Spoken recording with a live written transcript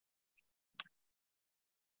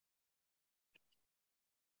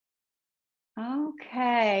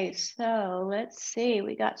Okay, so let's see.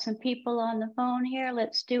 We got some people on the phone here.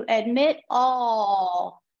 Let's do admit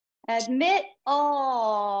all. Admit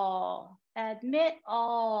all. Admit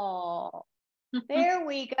all. There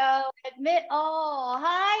we go. Admit all.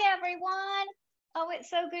 Hi, everyone. Oh,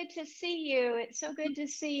 it's so good to see you. It's so good to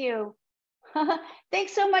see you.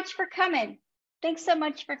 Thanks so much for coming. Thanks so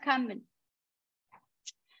much for coming.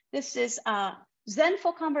 This is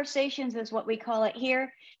Zenful Conversations is what we call it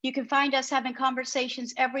here. You can find us having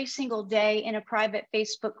conversations every single day in a private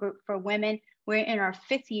Facebook group for women. We're in our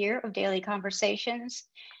 5th year of daily conversations.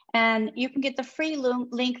 And you can get the free Zoom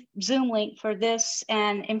link for this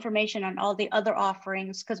and information on all the other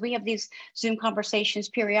offerings, because we have these Zoom conversations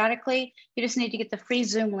periodically. You just need to get the free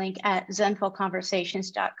Zoom link at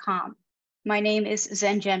zenfulconversations.com. My name is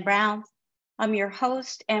Zen Brown. I'm your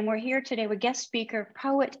host, and we're here today with guest speaker,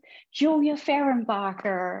 poet Julia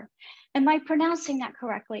Fehrenbacher. Am I pronouncing that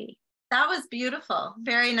correctly? That was beautiful.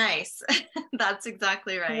 Very nice. That's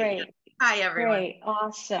exactly right. Great. Hi, everyone. Great.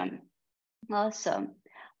 Awesome. Awesome.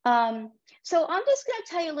 So I'm just going to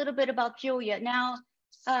tell you a little bit about Julia. Now,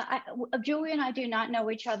 Julia and I do not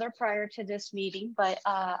know each other prior to this meeting, but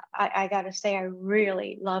I got to say I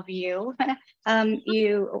really love you. I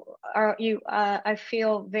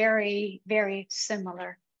feel very, very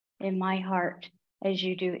similar in my heart as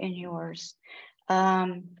you do in yours.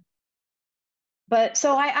 But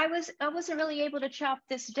so I wasn't really able to chop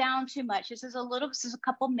this down too much. This is a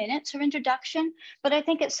couple minutes of introduction, but I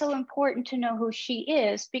think it's so important to know who she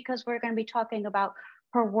is, because we're going to be talking about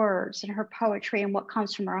her words and her poetry and what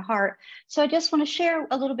comes from her heart. So I just want to share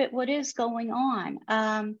a little bit what is going on.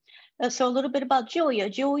 So a little bit about Julia.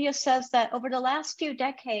 Julia says that over the last few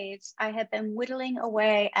decades, I have been whittling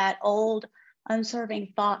away at old,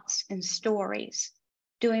 unserving thoughts and stories,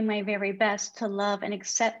 doing my very best to love and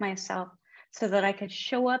accept myself so that I could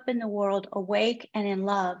show up in the world awake and in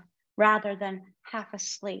love rather than half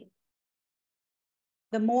asleep.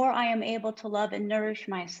 The more I am able to love and nourish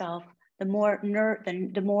myself, the more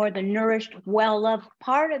the nourished, well-loved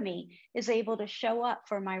part of me is able to show up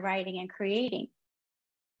for my writing and creating,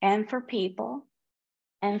 and for people,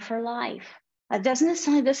 and for life. Doesn't it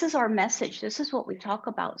sound like this is our message? This is what we talk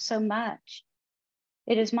about so much.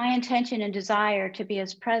 It is my intention and desire to be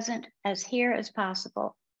as present as here as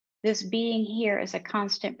possible. This being here is a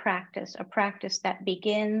constant practice, a practice that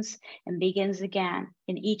begins and begins again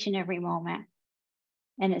in each and every moment.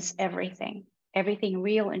 And it's everything. Everything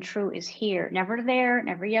real and true is here, never there,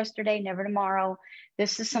 never yesterday, never tomorrow.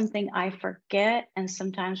 This is something I forget and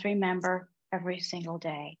sometimes remember every single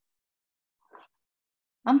day.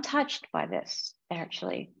 I'm touched by this,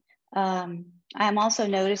 actually. I'm also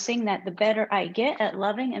noticing that the better I get at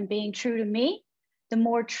loving and being true to me, the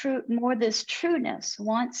more this trueness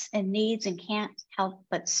wants and needs and can't help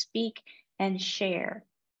but speak and share.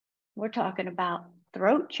 We're talking about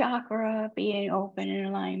throat chakra being open in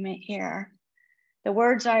alignment here. The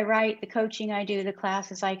words I write, the coaching I do, the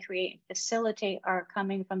classes I create and facilitate are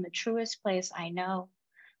coming from the truest place I know.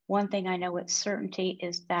 One thing I know with certainty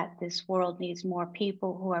is that this world needs more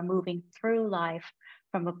people who are moving through life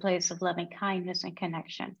from a place of loving kindness and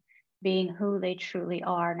connection, being who they truly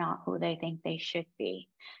are, not who they think they should be.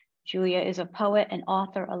 Julia is a poet, an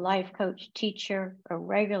author, a life coach, teacher, a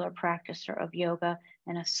regular practicer of yoga,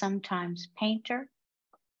 and a sometimes painter.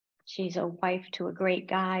 She's a wife to a great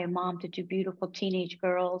guy, a mom to 2 beautiful teenage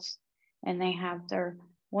girls, and they have their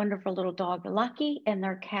wonderful little dog, Lucky, and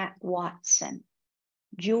their cat, Watson.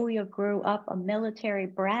 Julia grew up a military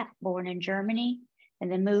brat born in Germany, and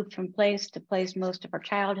then moved from place to place most of her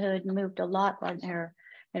childhood, and moved a lot in her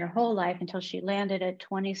whole life until she landed at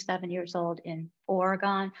 27 years old in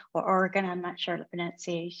Oregon, I'm not sure the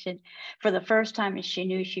pronunciation, for the first time, as she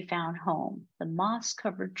knew she found home. The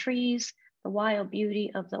moss-covered trees, the wild beauty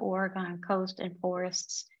of the Oregon coast and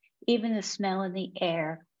forests, even the smell in the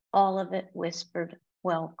air, all of it whispered,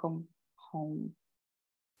 welcome home.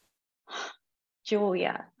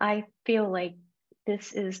 Julia, I feel like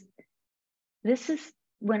this is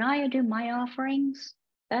when I do my offerings,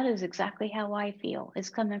 that is exactly how I feel. It's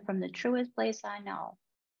coming from the truest place I know.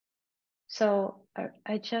 So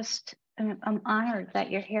I'm honored that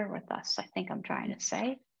you're here with us, I think I'm trying to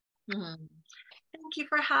say. Mm-hmm. Thank you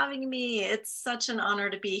for having me. It's such an honor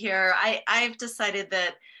to be here. I've decided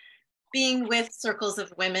that being with circles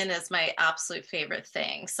of women is my absolute favorite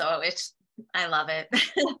thing. So I love it.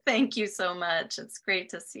 Thank you so much. It's great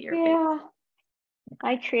to see your face.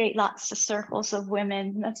 I create lots of circles of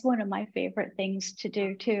women. That's one of my favorite things to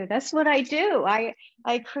do too. That's what I do.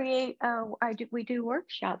 We do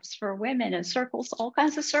workshops for women and circles, all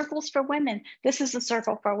kinds of circles for women. This is a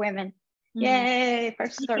circle for women. Mm. Yay,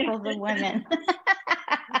 first circles of women.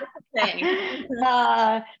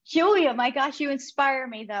 Thanks. Julia, my gosh, you inspire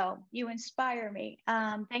me though. You inspire me.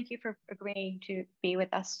 Thank you for agreeing to be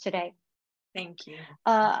with us today. Thank you.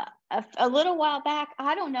 A little while back,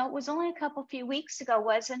 I don't know, it was only a few weeks ago,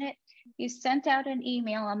 wasn't it? You sent out an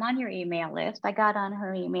email. I'm on your email list. I got on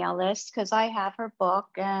her email list because I have her book,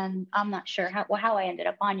 and I'm not sure how I ended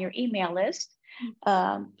up on your email list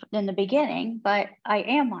in the beginning, but I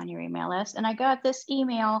am on your email list. And I got this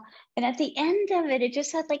email, and at the end of it, it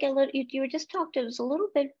just had like a little, you were just talking, it was a little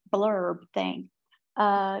bit blurb thing.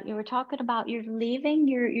 You were talking about you're leaving,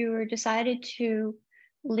 you were decided to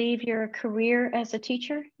leave your career as a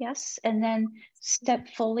teacher, yes, and then step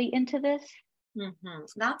fully into this.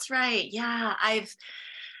 That's right. Yeah, I've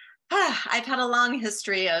had a long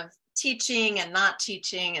history of teaching and not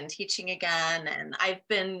teaching and teaching again, and I've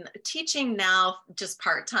been teaching now just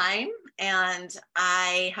part-time, and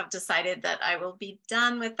I have decided that I will be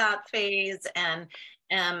done with that phase and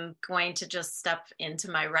am going to just step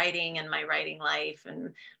into my writing and my writing life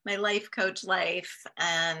and my life coach life,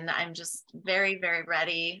 and I'm just very, very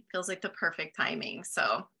ready. Feels like the perfect timing.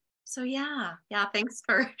 So yeah, thanks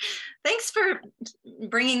for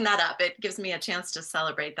bringing that up. It gives me a chance to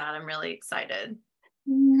celebrate that. I'm really excited.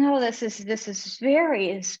 No, this is very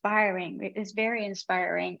inspiring. It is very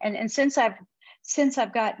inspiring. And since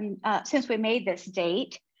we made this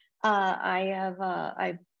date,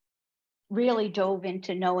 I've really dove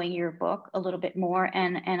into knowing your book a little bit more,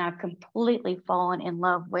 and I've completely fallen in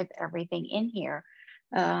love with everything in here.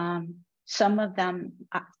 Some of them,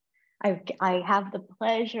 I have the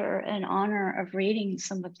pleasure and honor of reading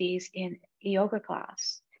some of these in yoga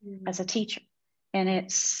class as a teacher, and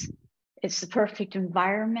it's the perfect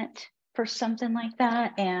environment for something like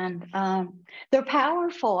that. And they're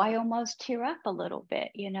powerful. I almost tear up a little bit,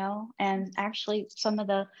 and actually some of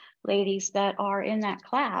the ladies that are in that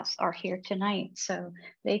class are here tonight, so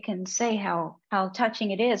they can say how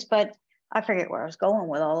touching it is. But I forget where I was going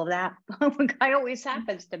with all of that. It always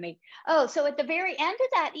happens to me. Oh, so at the very end of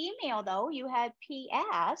that email, though, you had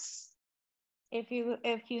PS. If you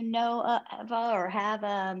know of or have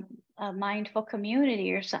a mindful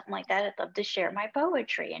community or something like that, I'd love to share my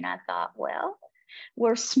poetry. And I thought, well,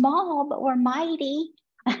 we're small, but we're mighty.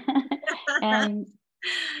 And so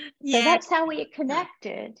Yeah. that's how we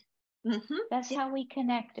connected. That's Yeah. how we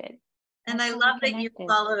connected. And That's I how we love that you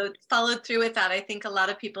connected. followed through with that. I think a lot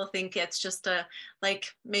of people think it's just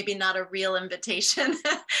maybe not a real invitation,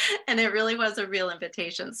 and it really was a real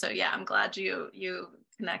invitation. So yeah, I'm glad you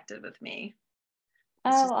connected with me.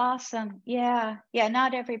 It's Oh, just awesome. Yeah. Yeah.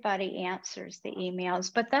 Not everybody answers the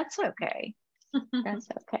emails, but that's okay. That's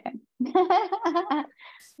okay.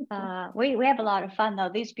 We have a lot of fun though.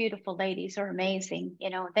 These beautiful ladies are amazing.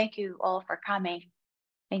 Thank you all for coming.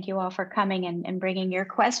 Thank you all for coming and bringing your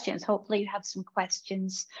questions. Hopefully you have some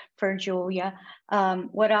questions for Julia.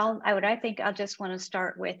 What I think I'll just want to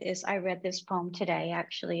start with is I read this poem today,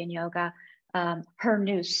 actually in yoga, her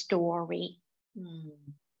new story.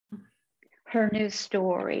 Her new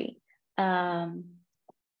story, page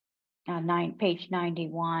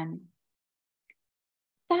 91.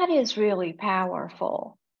 That is really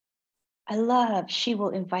powerful. I love she will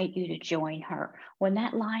invite you to join her. When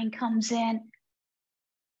that line comes in,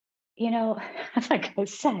 like I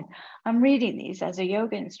said, I'm reading these as a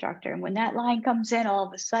yoga instructor. And when that line comes in, all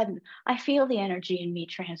of a sudden, I feel the energy in me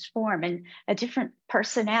transform and a different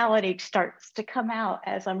personality starts to come out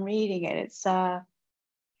as I'm reading it. It's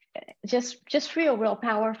just real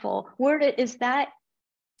powerful. Is that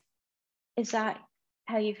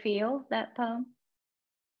how you feel, that poem?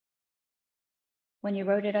 When you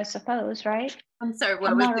wrote it, I suppose, right? I'm sorry,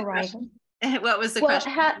 I'm not a writer. What was the Well,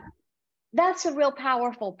 question? that's a real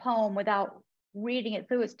powerful poem without reading it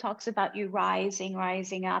through. It talks about you rising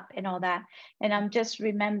up and all that. And I'm just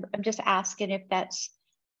asking if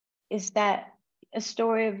is that a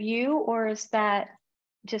story of you, or is that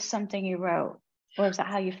just something you wrote, or is that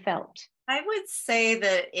how you felt? I would say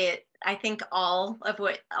that I think all of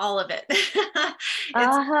it.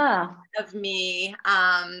 It's of me.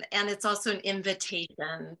 And it's also an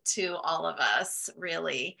invitation to all of us,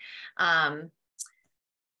 really.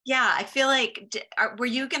 Yeah, I feel like, were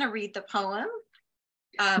you going to read the poem?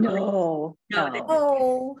 No.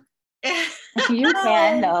 Oh, You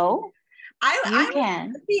can, though. You I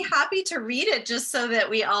can. would be happy to read it just so that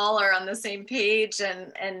we all are on the same page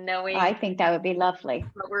and knowing I think that would be lovely.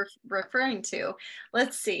 what we're referring to.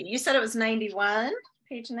 Let's see. You said it was 91,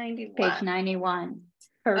 page 91. Page 91.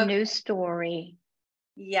 Her Okay. new story.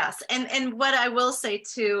 Yes. And what I will say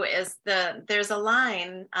too is there's a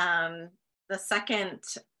line, the second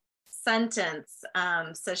sentence.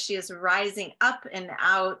 So she is rising up and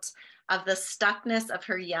out of the stuckness of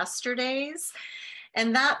her yesterdays.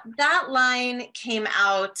 And that line came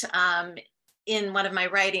out in one of my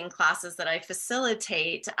writing classes that I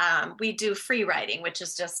facilitate. We do free writing, which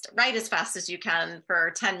is just write as fast as you can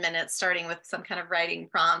for 10 minutes, starting with some kind of writing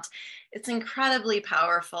prompt. It's incredibly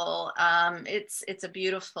powerful. It's a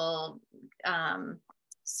beautiful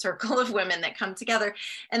circle of women that come together.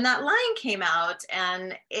 And that line came out,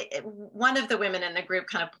 and one of the women in the group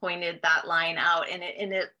kind of pointed that line out, and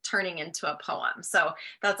it turning into a poem. So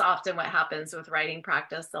that's often what happens with writing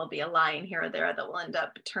practice. There'll be a line here or there that will end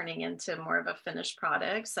up turning into more of a finished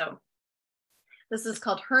product. So this is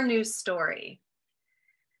called Her New Story.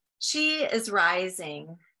 She is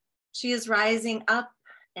rising. She is rising up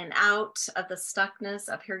and out of the stuckness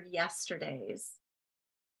of her yesterdays.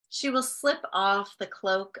 She will slip off the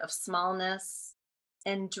cloak of smallness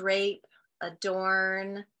and drape,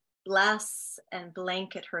 adorn, bless, and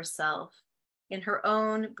blanket herself in her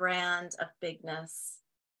own brand of bigness.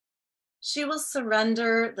 She will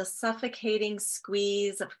surrender the suffocating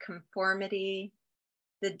squeeze of conformity,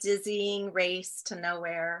 the dizzying race to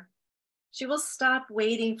nowhere. She will stop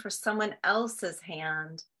waiting for someone else's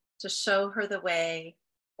hand to show her the way.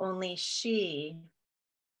 Only she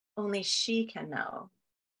can know.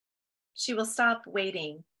 She will stop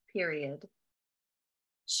waiting, period.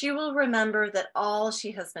 She will remember that all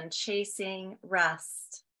she has been chasing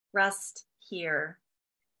rest here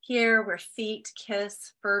where feet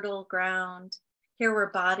kiss fertile ground, here where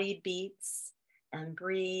body beats and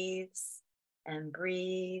breathes and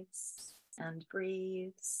breathes and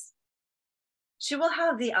breathes. She will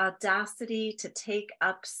have the audacity to take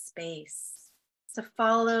up space, to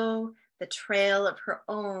follow the trail of her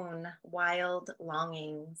own wild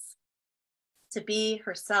longings, to be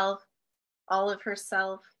herself, all of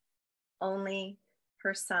herself, only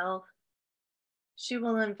herself. She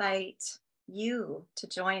will invite you to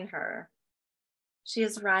join her. She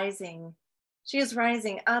is rising. She is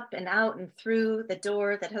rising up and out and through the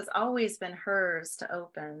door that has always been hers to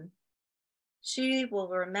open. She will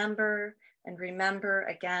remember and remember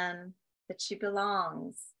again that she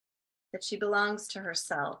belongs to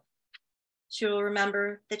herself. She will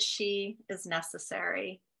remember that she is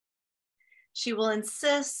necessary. She will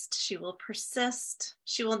insist, she will persist,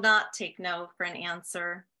 she will not take no for an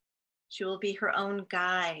answer. She will be her own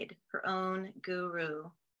guide, her own guru,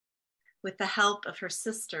 with the help of her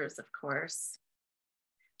sisters, of course.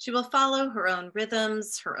 She will follow her own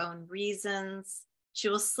rhythms, her own reasons. She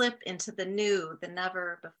will slip into the new, the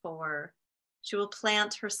never before. She will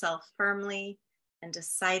plant herself firmly and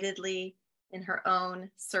decidedly in her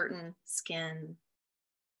own certain skin.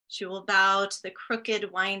 She will bow to the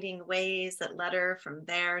crooked, winding ways that led her from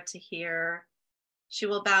there to here. She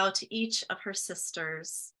will bow to each of her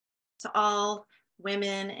sisters, to all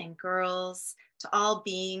women and girls, to all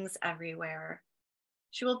beings everywhere.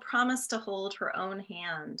 She will promise to hold her own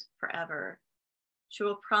hand forever. She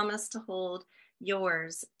will promise to hold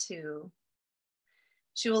yours too.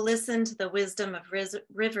 She will listen to the wisdom of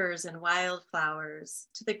rivers and wildflowers,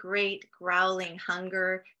 to the great growling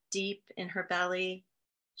hunger deep in her belly.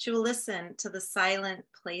 She will listen to the silent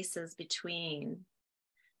places between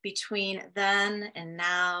then and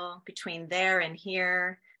now, between there and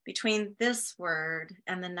here, between this word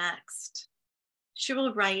and the next. She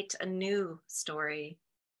will write a new story,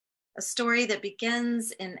 a story that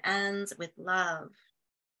begins and ends with love.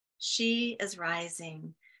 She is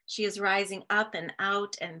rising. She is rising up and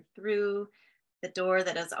out and through the door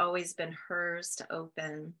that has always been hers to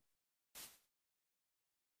open.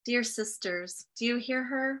 Dear sisters, do you hear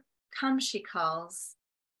her? Come, she calls.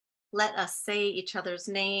 Let us say each other's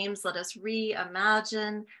names. Let us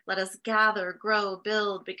reimagine. Let us gather, grow,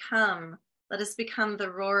 build, become. Let us become the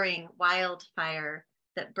roaring wildfire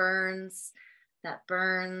that burns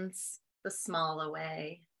the small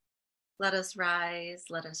away. Let us rise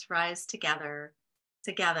together.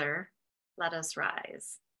 Together, let us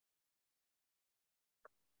rise.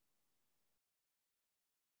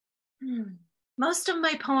 Most of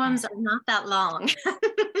my poems are not that long.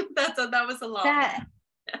 That was a long one.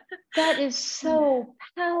 That is so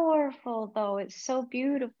powerful, though. It's so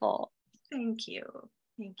beautiful. Thank you.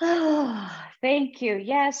 Thank you. Oh, thank you.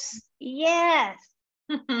 Yes. Yes.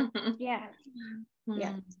 Yes.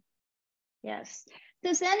 Yes. Yes.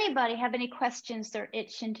 Does anybody have any questions they're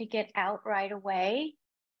itching to get out right away?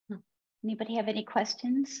 Anybody have any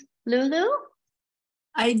questions? Lulu?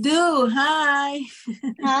 I do. Hi.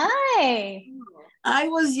 Hi. I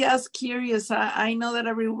was just curious. I know that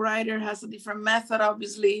every writer has a different method,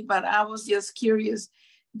 obviously, but I was just curious.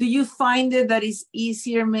 do you find it that it's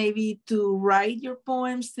easier maybe to write your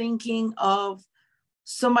poems thinking of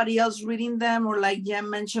somebody else reading them, or like Jen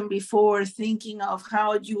mentioned before, thinking of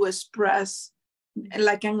how you express,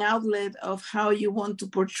 like an outlet of how you want to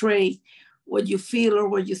portray what you feel or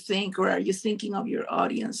what you think, or are you thinking of your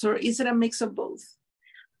audience, or is it a mix of both?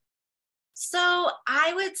 So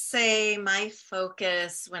I would say my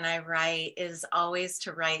focus when I write is always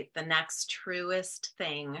to write the next truest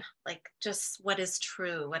thing, like just what is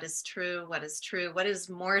true, what is true, what is true, what is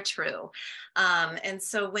more true. And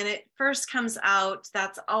so when it first comes out,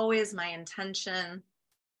 that's always my intention.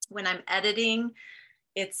 When I'm editing,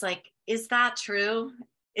 it's like, is that true?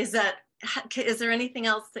 Is there anything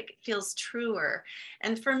else that feels truer?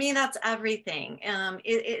 And for me, that's everything.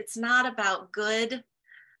 It's not about good.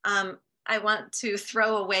 I want to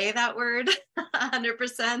throw away that word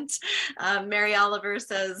 100%. Mary Oliver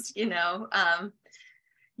says, you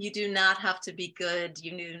do not have to be good.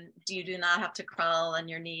 You do not have to crawl on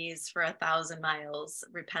your knees for 1,000 miles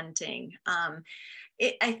repenting.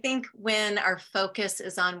 I think when our focus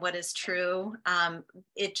is on what is true,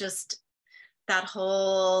 that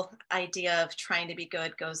whole idea of trying to be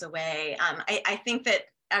good goes away. I think that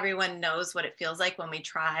everyone knows what it feels like when we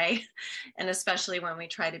try, and especially when we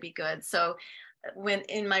try to be good. So when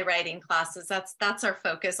in my writing classes, that's our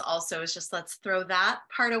focus also, is just let's throw that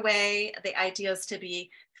part away. The idea is to be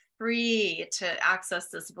free to access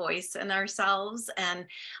this voice in ourselves. And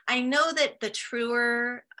I know that the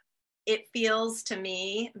truer it feels to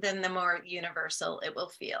me, then the more universal it will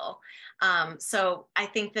feel. So I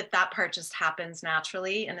think that part just happens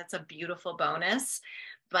naturally, and it's a beautiful bonus.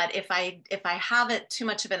 But if I have it too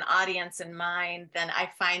much of an audience in mind, then I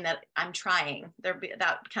find that I'm trying. That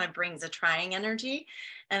kind of brings a trying energy.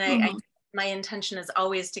 And my intention is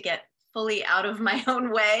always to get fully out of my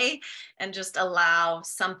own way and just allow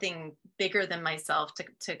something bigger than myself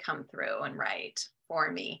to come through and write for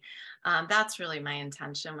me. That's really my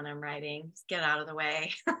intention when I'm writing, get out of the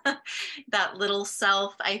way. That little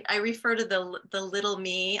self, I refer to the little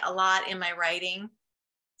me a lot in my writing.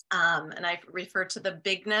 And I refer to the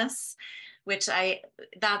bigness, which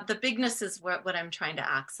the bigness is what I'm trying to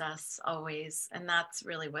access always. And that's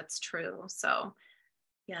really what's true. So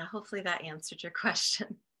yeah, hopefully that answered your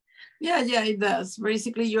question. Yeah, it does.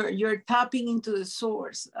 Basically, you're tapping into the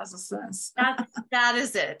source, as a sense. That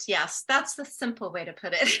is it. Yes, that's the simple way to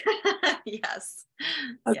put it. Yes.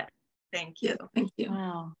 Okay. Yeah. Thank you. Yeah, thank you.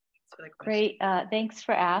 Wow. Great. Thanks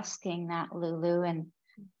for asking that, Lulu. And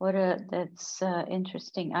that's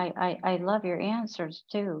interesting. I love your answers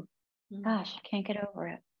too. Gosh, I can't get over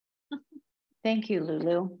it. Thank you,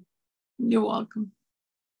 Lulu. You're welcome.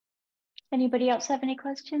 Anybody else have any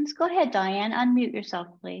questions? Go ahead, Diane. Unmute yourself,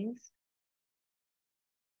 please.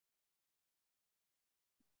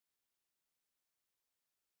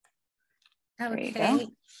 Okay.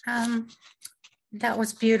 That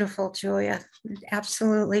was beautiful, Julia.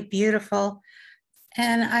 Absolutely beautiful.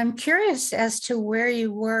 And I'm curious as to where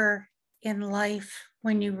you were in life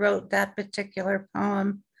when you wrote that particular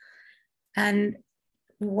poem and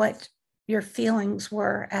what your feelings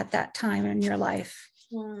were at that time in your life.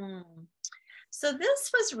 So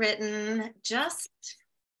this was written just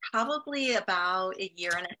probably about a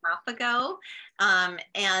year and a half ago.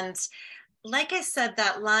 And like I said,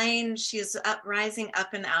 that line, she's rising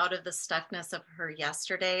up and out of the stuckness of her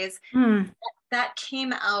yesterdays. That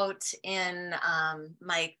came out in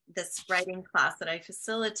this writing class that I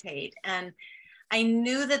facilitate. And I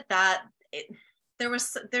knew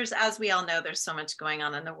there's, as we all know, there's so much going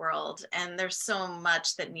on in the world, and there's so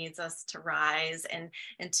much that needs us to rise and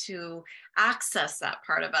to access that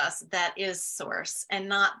part of us that is source, and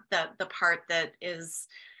not the part that is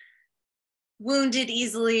wounded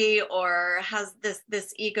easily or has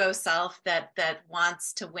this ego self that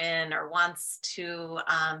wants to win or wants to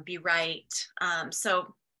be right.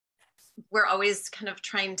 So we're always kind of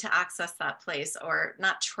trying to access that place, or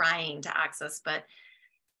not trying to access, but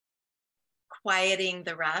quieting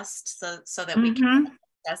the rest so that we can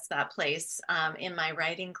access that place in my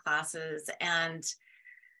writing classes. And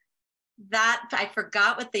that, I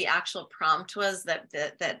forgot what the actual prompt was that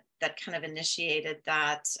kind of initiated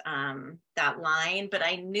that line, but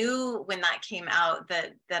I knew when that came out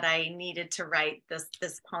that I needed to write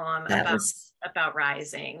this poem about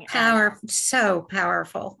rising. So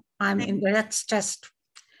powerful. I mean, that's just,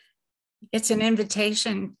 it's an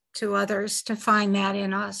invitation to others to find that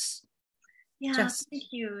in us. Yeah, Just thank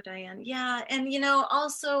you, Diane. Yeah, and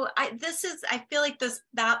also I feel like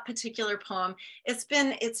that particular poem, it's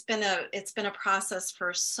been a process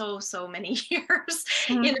for so many years.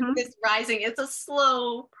 This rising, it's a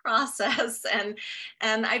slow process, and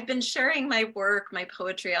I've been sharing my work, my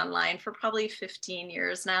poetry online for probably 15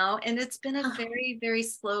 years now, and it's been a very, very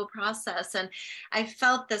slow process. And I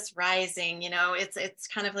felt this rising, it's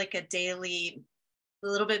kind of like a daily, a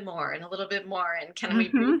little bit more and a little bit more. And can we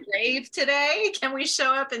be brave today? Can we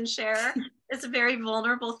show up and share? It's a very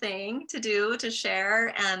vulnerable thing to do, to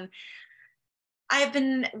share. And I've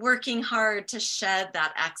been working hard to shed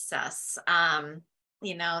that excess,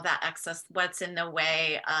 that excess, what's in the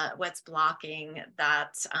way, what's blocking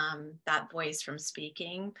that voice from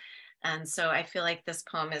speaking. And so I feel like this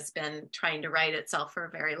poem has been trying to write itself for a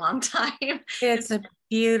very long time. it's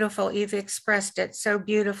beautiful. You've expressed it so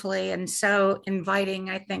beautifully and so inviting,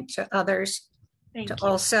 I think, to others to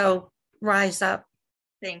also rise up.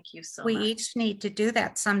 Thank you so We much. each need to do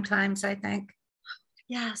that sometimes, I think.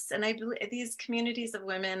 Yes, and I believe these communities of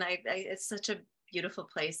women, it's such a beautiful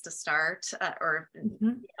place to start,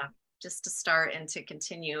 just to start and to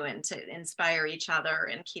continue and to inspire each other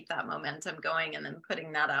and keep that momentum going, and then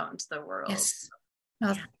putting that out into the world. Yes.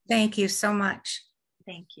 Well, thank you so much.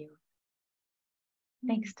 Thank you.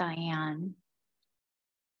 Thanks, Diane.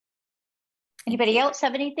 Anybody else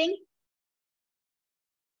have anything?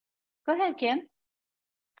 Go ahead, Kim.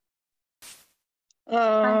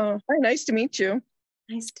 Hi, nice to meet you.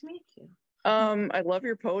 Nice to meet you. I love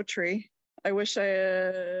your poetry. I wish I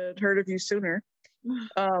had heard of you sooner.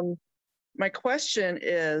 My question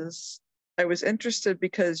is, I was interested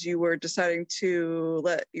because you were deciding to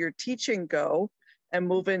let your teaching go and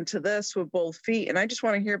move into this with both feet. And I just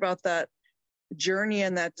want to hear about that journey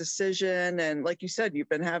and that decision. And like you said, you've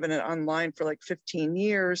been having it online for like 15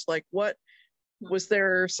 years. Like, what was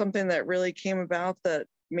there something that really came about that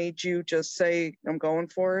made you just say, I'm going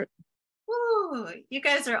for it? Ooh, you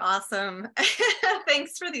guys are awesome.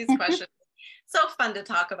 Thanks for these questions. So fun to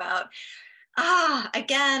talk about.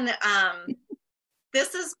 Again,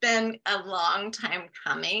 this has been a long time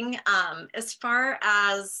coming. As far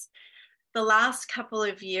as the last couple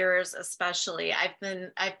of years, especially, I've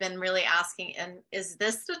been really asking, and is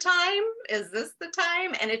this the time? Is this the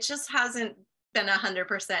time? And it just hasn't been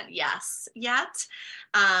 100% yes yet.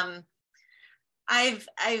 I've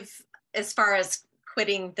as far as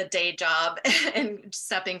quitting the day job and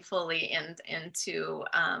stepping fully into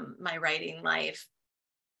my writing life,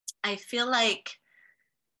 I feel like,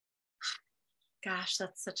 gosh,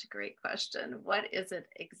 that's such a great question. What is it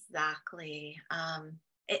exactly?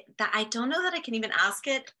 I don't know that I can even ask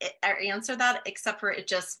it or answer that, except for it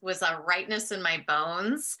just was a rightness in my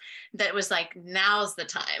bones that was like, now's the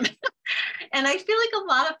time. And I feel like a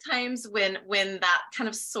lot of times when that kind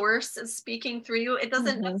of source is speaking through you, it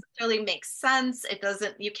doesn't necessarily make sense.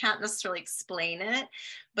 You can't necessarily explain it,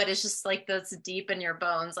 but it's just like that's deep in your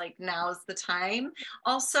bones, like now is the time.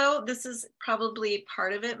 Also, this is probably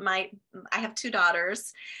part of it. I have two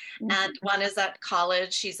daughters, and one is at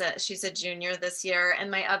college. She's a junior this year,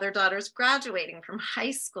 and my other daughter's graduating from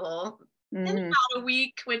high school in about a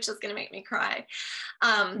week, which is going to make me cry.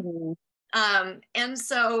 And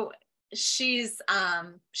so she's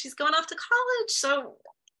going off to college. So,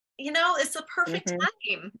 it's the perfect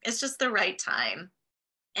time. It's just the right time.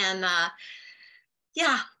 And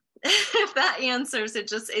if that answers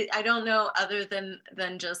it, I don't know, other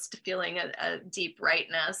than just feeling a deep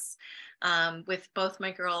rightness with both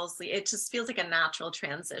my girls. It just feels like a natural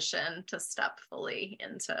transition to step fully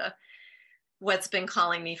into what's been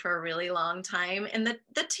calling me for a really long time. And the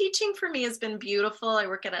teaching for me has been beautiful. I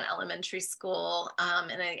work at an elementary school,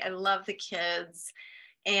 and I love the kids.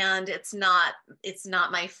 And it's not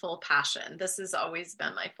my full passion. This has always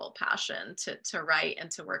been my full passion, to write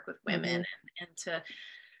and to work with women and to,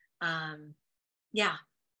 I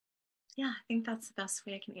think that's the best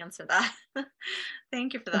way I can answer that.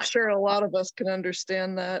 Thank you for that. I'm sure a lot of us can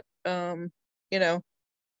understand that,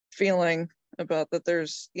 feeling about that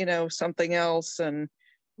there's, something else, and,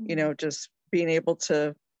 just being able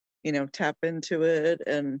to, tap into it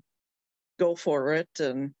and go for it.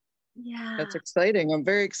 And that's exciting. I'm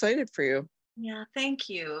very excited for you. Yeah. Thank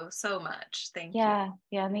you so much. Thank you.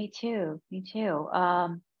 Yeah, me too.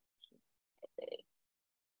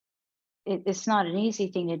 It's not an easy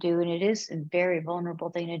thing to do, and it is a very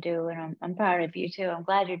vulnerable thing to do. And I'm proud of you too. I'm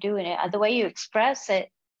glad you're doing it. The way you express it,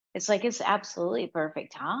 it's like it's absolutely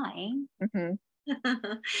perfect time.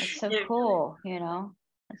 It's so cool,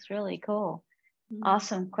 It's really cool.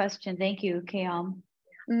 Awesome question. Thank you, Kim.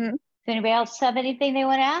 Does anybody else have anything they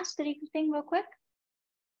want to ask? Anything real quick?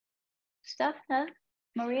 Stuff, huh?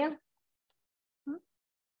 Maria?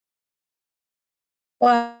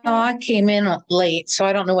 Well, I came in late, so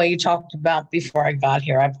I don't know what you talked about before I got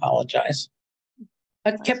here. I apologize.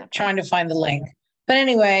 I kept trying to find the link. But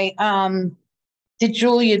anyway, did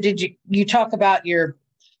you talk about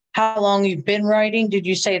how long you've been writing? Did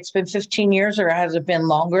you say it's been 15 years or has it been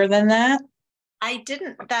longer than that? I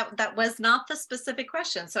didn't, that was not the specific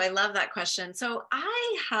question. So I love that question. So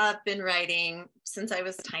I have been writing since I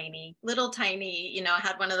was tiny, little tiny, I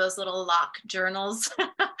had one of those little lock journals.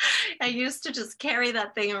 I used to just carry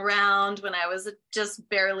that thing around when I was just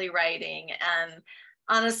barely writing. And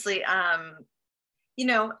honestly,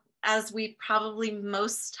 as we probably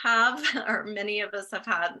most have, or many of us have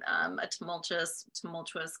had a tumultuous,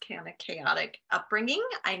 kind of chaotic upbringing.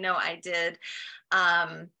 I know I did.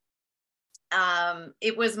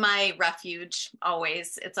 It was my refuge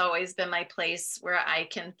always. It's always been my place where I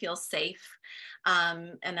can feel safe.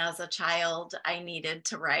 And as a child, I needed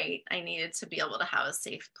to write. I needed to be able to have a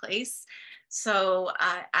safe place. So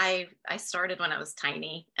I started when I was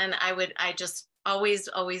tiny, and I just always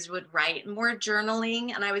would write more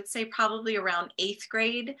journaling. And I would say probably around 8th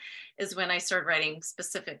grade is when I started writing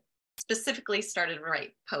specifically started to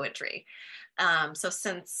write poetry. So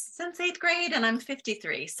since 8th grade, and I'm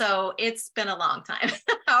 53, so it's been a long time,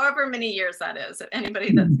 however many years that is.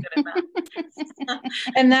 Anybody that's good at that.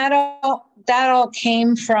 And that all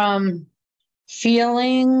came from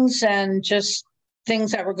feelings and just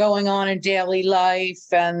things that were going on in daily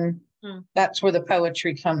life, and that's where the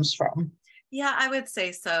poetry comes from. Yeah, I would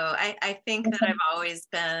say so. I think that I've always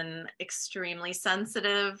been extremely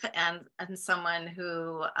sensitive and someone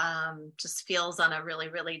who just feels on a really,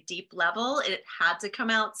 really deep level. It had to come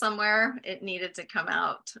out somewhere. It needed to come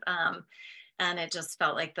out. And it just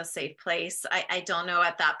felt like the safe place. I don't know,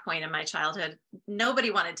 at that point in my childhood,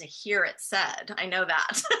 nobody wanted to hear it said. I know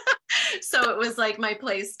that. So it was like my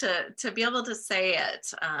place to be able to say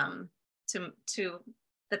it to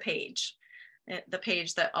the page. The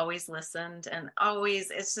page that always listened, and always,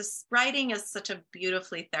 it's just, writing is such a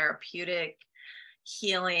beautifully therapeutic,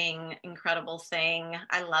 healing, incredible thing.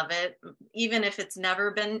 I love it. Even if it's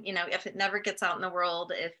never been, if it never gets out in the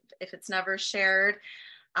world, if it's never shared,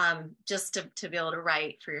 just to be able to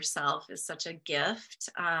write for yourself is such a gift.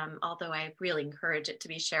 Although I really encourage it to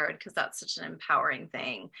be shared, because that's such an empowering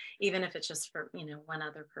thing, even if it's just for, one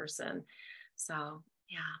other person. So,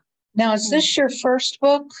 yeah. Now, is this your first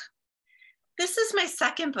book? This is my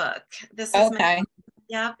second book. Okay.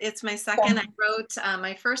 It's my second. I wrote,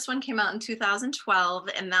 my first one came out in 2012,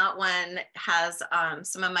 and that one has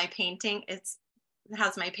some of my painting. It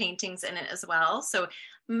has my paintings in it as well. So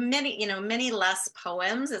many less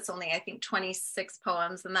poems. It's only, I think, 26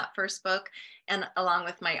 poems in that first book, and along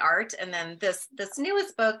with my art. And then this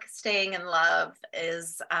newest book, Staying in Love,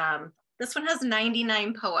 is this one has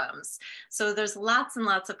 99 poems. So there's lots and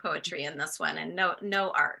lots of poetry in this one, and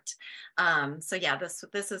no art. So yeah, this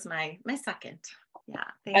is my second. Yeah.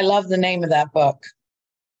 I love the name of that book.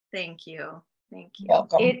 Thank you. Thank you.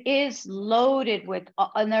 Welcome. It is loaded with,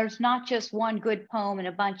 and there's not just one good poem and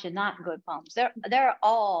a bunch of not good poems. They're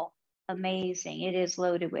all amazing. It is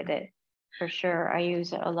loaded with it, for sure. I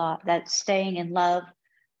use it a lot. That's Staying in Love,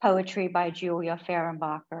 poetry by Julia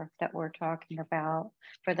Fehrenbacher, that we're talking about,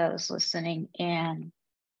 for those listening in.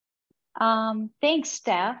 Thanks,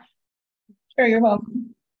 Steph. Sure, you're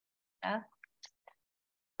welcome.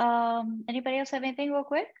 Anybody else have anything real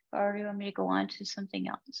quick, or do you want me to go on to something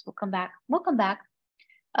else? We'll come back.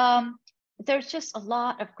 There's just a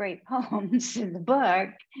lot of great poems in the book,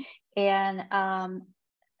 and I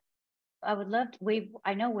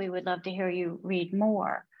know we would love to hear you read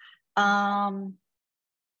more. I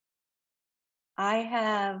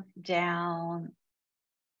have down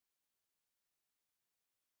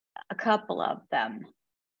a couple of them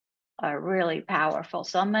are really powerful.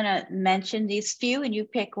 So I'm going to mention these few, and you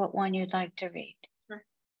pick what one you'd like to read. Sure.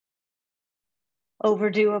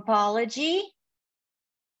 Overdue apology.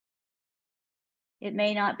 It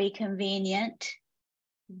may not be convenient.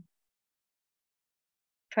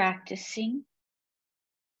 Practicing.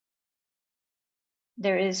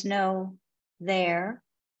 There is no there,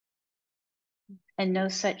 and no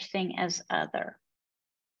such thing as other.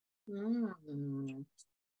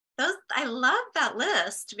 I love that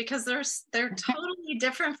list, because they're totally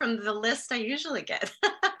different from the list I usually get.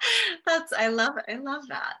 I love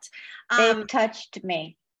that. It touched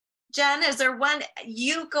me. Jen, is there one?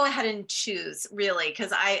 You go ahead and choose, really,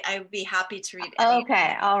 because I'd be happy to read any.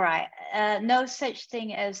 Okay, all right. No such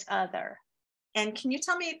thing as other. And can you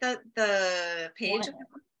tell me the page?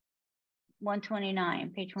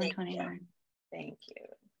 129, page 129. Thank you.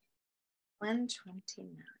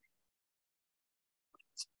 129.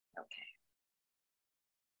 Okay.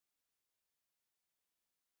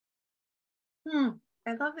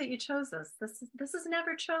 I love that you chose this. This is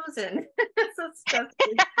never chosen. So it's just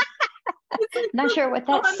Not sure what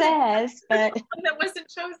that says, but that wasn't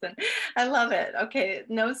chosen. I love it. Okay,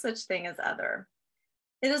 no such thing as other.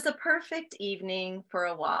 It is a perfect evening for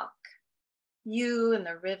a walk. You and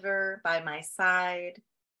the river by my side,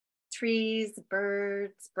 trees,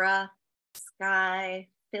 birds, breath, sky,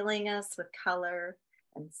 filling us with color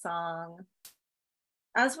and song.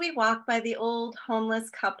 As we walk by the old homeless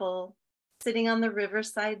couple sitting on the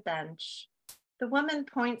riverside bench, the woman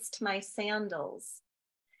points to my sandals.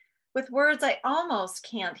 With words I almost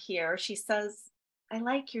can't hear, she says, "I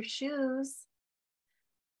like your shoes."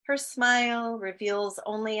 Her smile reveals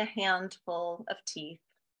only a handful of teeth.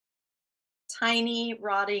 Tiny,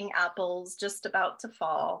 rotting apples just about to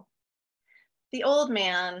fall. The old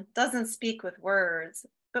man doesn't speak with words,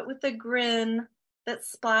 but with a grin that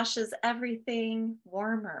splashes everything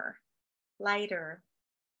warmer, lighter.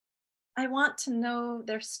 I want to know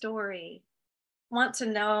their story, want to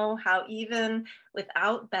know how even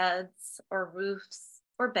without beds or roofs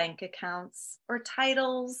or bank accounts or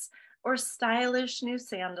titles or stylish new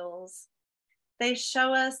sandals, they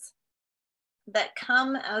show us that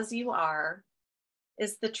come as you are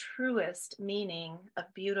is the truest meaning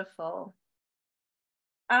of beautiful.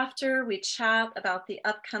 After we chat about the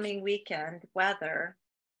upcoming weekend weather,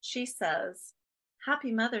 she says,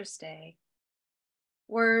 "Happy Mother's Day."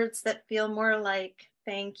 Words that feel more like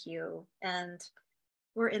thank you and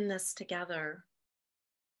we're in this together.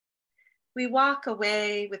 We walk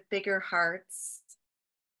away with bigger hearts,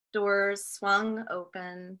 doors swung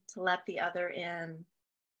open to let the other in.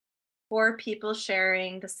 4 people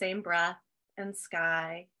sharing the same breath and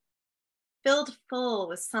sky, filled full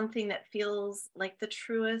with something that feels like the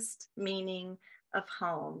truest meaning of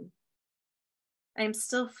home. I am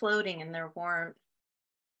still floating in their warmth,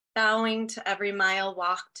 bowing to every mile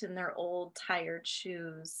walked in their old tired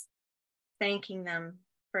shoes, thanking them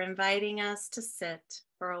for inviting us to sit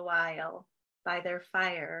for a while by their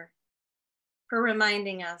fire, for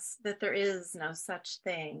reminding us that there is no such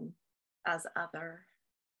thing as other.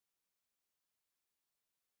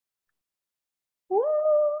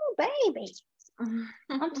 ooh, baby.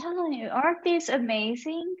 I'm telling you, aren't these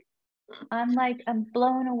amazing? I'm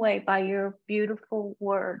blown away by your beautiful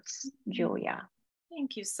words, Julia.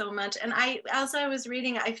 Thank you so much. And as I was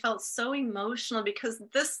reading, I felt so emotional because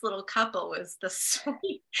this little couple was the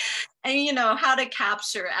sweet, and you know how to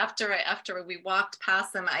capture after we walked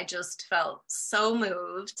past them, I just felt so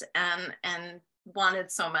moved and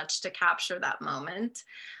wanted so much to capture that moment.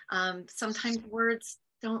 Sometimes words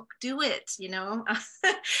don't do it, you know.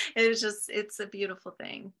 It's a beautiful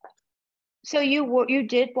thing. So you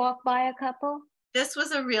did walk by a couple? This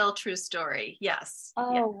was a real true story. Yes.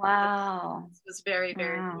 Oh, yes. wow. This was very,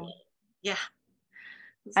 very Wow. real. Yeah.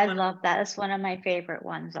 I love that. It's one of my favorite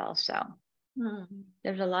ones also.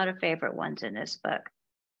 There's a lot of favorite ones in this book.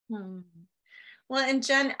 Well, and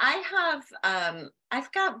Jen, I've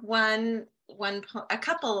got a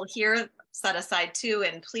couple here set aside too,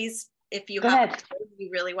 and please, if you you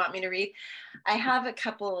really want me to read, I have a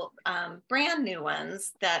couple brand new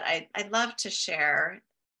ones that I'd love to share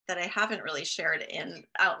that I haven't really shared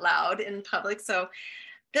out loud in public. So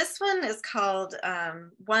this one is called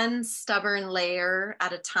One Stubborn Layer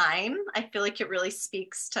at a Time. I feel like it really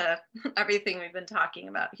speaks to everything we've been talking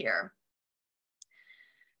about here.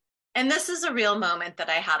 And this is a real moment that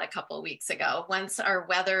I had a couple of weeks ago. Once our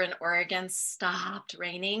weather in Oregon stopped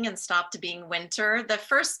raining and stopped being winter, the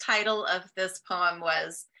first title of this poem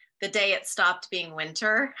was The Day It Stopped Being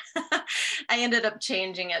Winter. I ended up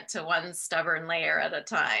changing it to One Stubborn Layer at a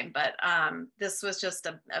Time, but this was just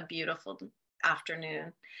a beautiful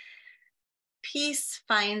afternoon. Peace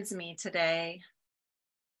finds me today,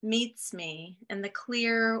 meets me in the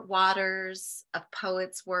clear waters of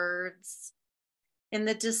poets' words, in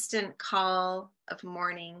the distant call of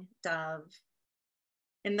morning dove,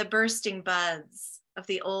 in the bursting buds of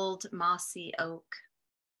the old mossy oak.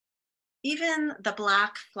 Even the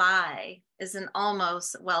black fly is an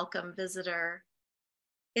almost welcome visitor,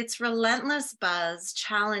 its relentless buzz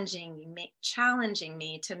challenging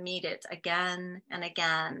me to meet it again and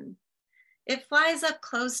again. It flies up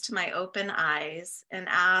close to my open eyes and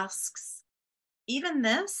asks, "Even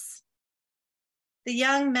this?" The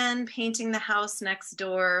young men painting the house next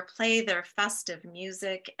door play their festive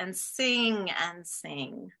music and sing and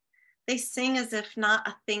sing. They sing as if not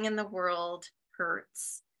a thing in the world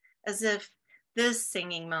hurts, as if this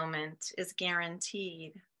singing moment is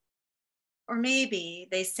guaranteed. Or maybe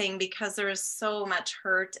they sing because there is so much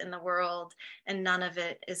hurt in the world and none of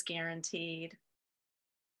it is guaranteed.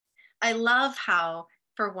 I love how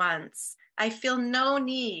for once, I feel no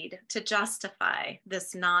need to justify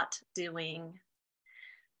this not doing.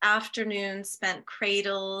 Afternoons spent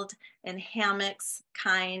cradled in hammock's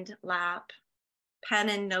kind lap, pen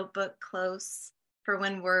and notebook close for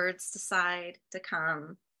when words decide to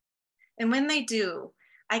come. And when they do,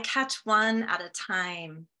 I catch one at a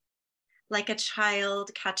time, like a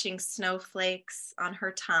child catching snowflakes on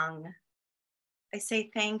her tongue. I say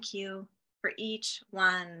thank you for each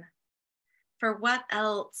one, for what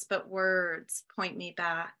else but words point me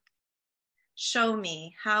back. Show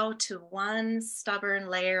me how to one stubborn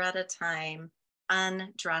layer at a time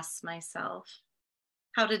undress myself,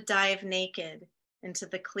 how to dive naked into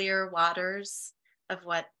the clear waters of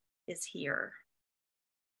what is here.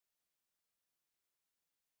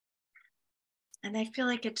 And I feel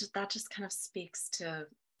like that just kind of speaks to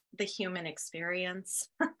the human experience.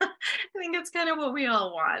 I think it's kind of what we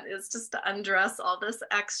all want, is just to undress all this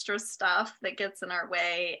extra stuff that gets in our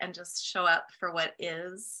way and just show up for what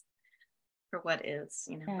is, right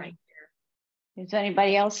here. Does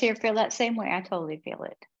anybody else here feel that same way? I totally feel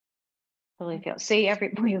it. Totally feel it. See,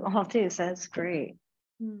 we all do, so that's great.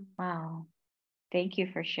 Wow. Thank you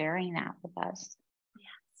for sharing that with us. Yes.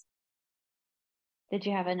 Did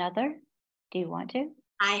you have another? Do you want to?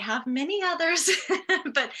 I have many others,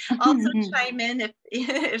 but also chime in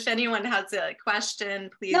if anyone has a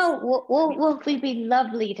question, please. No, it'd be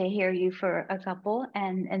lovely to hear you for a couple,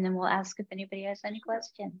 and then we'll ask if anybody has any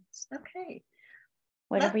questions. Okay.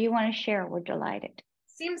 Whatever you want to share, we're delighted.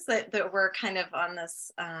 Seems that we're kind of on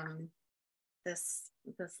this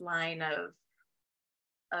this line of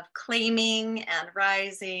claiming and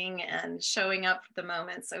rising and showing up for the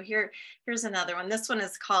moment. So here's another one. This one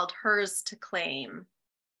is called Hers to Claim.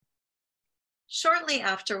 Shortly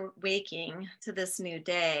after waking to this new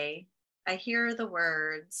day, I hear the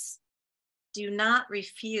words, do not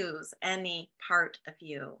refuse any part of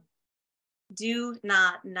you. Do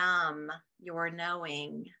not numb your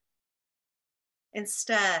knowing.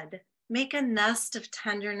 Instead, make a nest of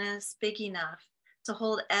tenderness big enough to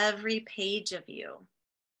hold every page of you,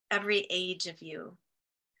 every age of you,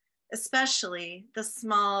 especially the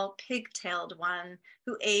small pigtailed one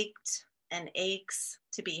who ached and aches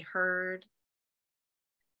to be heard.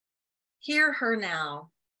 Hear her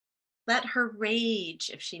now. Let her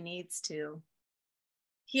rage if she needs to.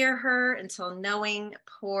 Hear her until knowing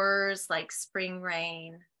pours like spring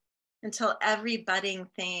rain, until every budding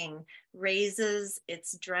thing raises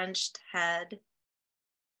its drenched head,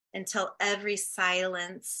 until every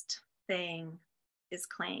silenced thing is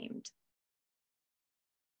claimed.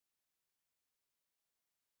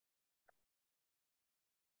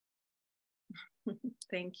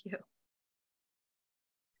 Thank you.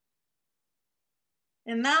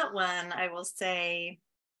 In that one, I will say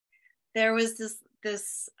there was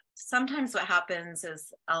this sometimes what happens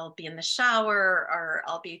is I'll be in the shower or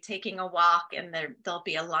I'll be taking a walk and there'll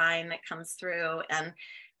be a line that comes through,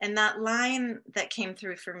 and that line that came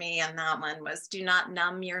through for me on that one was, do not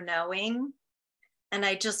numb your knowing. And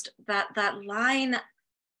I just, that line,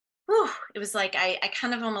 whew, it was like I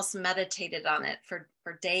kind of almost meditated on it for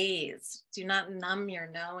days. Do not numb your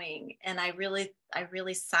knowing. And I really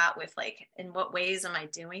sat with, like, in what ways am I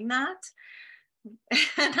doing that?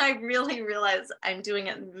 And I really realized I'm doing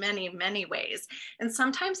it in many, many ways. And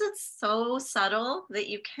sometimes it's so subtle that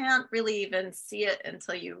you can't really even see it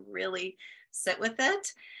until you really sit with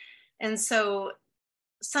it. And so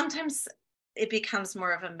sometimes it becomes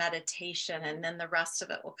more of a meditation, and then the rest of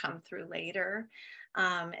it will come through later.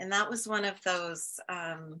 And that was one of those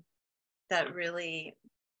that really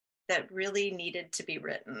needed to be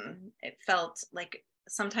written. It felt like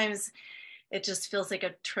sometimes it just feels like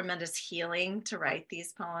a tremendous healing to write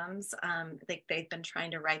these poems. They've been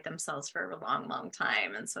trying to write themselves for a long, long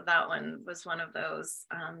time. And so that one was one of those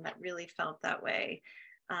that really felt that way.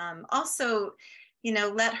 Also,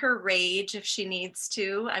 let her rage if she needs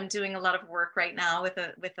to. I'm doing a lot of work right now with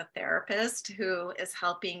a therapist who is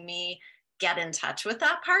helping me get in touch with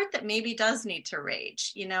that part that maybe does need to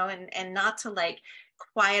rage, and not to, like,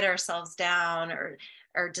 quiet ourselves down or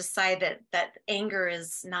decide that anger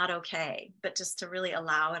is not okay, but just to really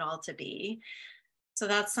allow it all to be. So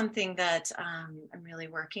that's something that I'm really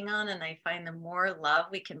working on. And I find the more love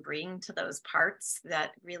we can bring to those parts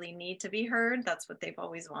that really need to be heard, that's what they've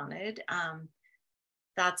always wanted.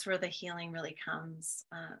 That's where the healing really comes.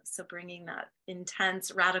 So bringing that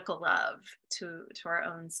intense, radical love to our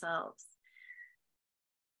own selves.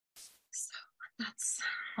 So that's...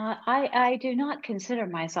 I do not consider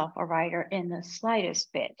myself a writer in the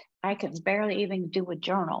slightest bit. I can barely even do a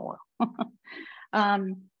journal.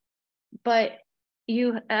 But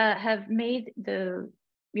you have made the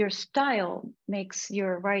your style makes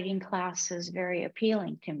your writing classes very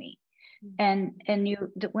appealing to me. And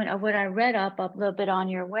when I read up a little bit on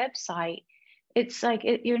your website, it's like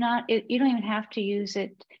you don't even have to use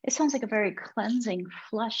it. It sounds like a very cleansing,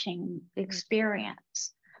 flushing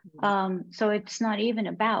experience. So it's not even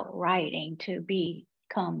about writing to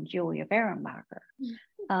become Julia Fehrenbacher.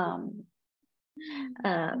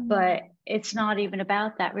 But it's not even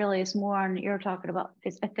about that really. It's more on, you're talking about,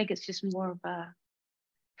 I think it's just more of a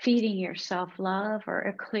feeding yourself love, or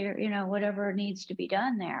a clear, whatever needs to be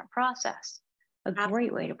done there, process.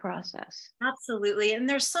 Great way to process. Absolutely. And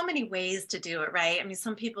there's so many ways to do it, right? I mean,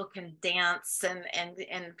 some people can dance and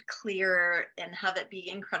clear and have it be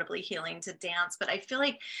incredibly healing to dance, but I feel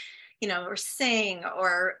like, or sing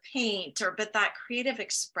or paint, but that creative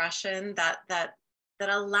expression, that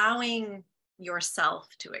allowing yourself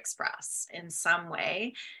to express in some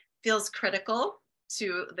way feels critical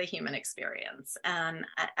to the human experience. And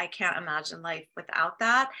I can't imagine life without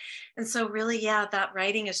that. And so really, yeah, that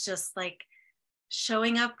writing is just like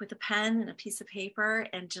showing up with a pen and a piece of paper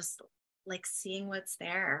and just like seeing what's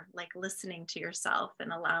there, like listening to yourself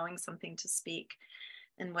and allowing something to speak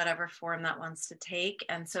in whatever form that wants to take.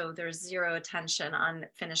 And so there's zero attention on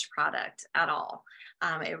finished product at all.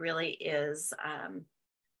 It really is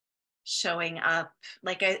showing up.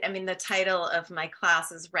 Like, I mean, the title of my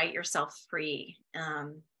class is Write Yourself Free.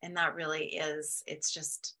 And that really is, it's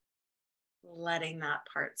just letting that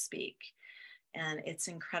part speak. And it's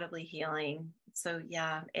incredibly healing. So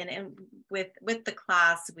yeah, and with the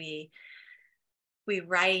class, we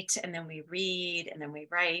write and then we read and then we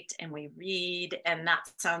write and we read, and that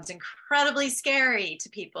sounds incredibly scary to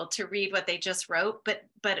people to read what they just wrote. But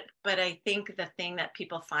I think the thing that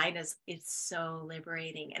people find is it's so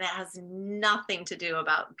liberating, and it has nothing to do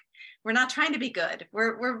about. We're not trying to be good.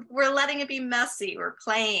 We're letting it be messy. We're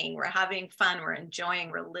playing. We're having fun. We're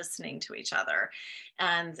enjoying. We're listening to each other,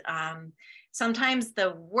 and sometimes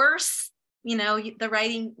the worse, the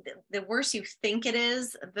writing, the worse you think it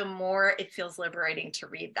is, the more it feels liberating to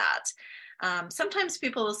read that. Sometimes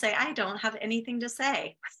people will say, I don't have anything to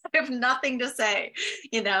say. I have nothing to say,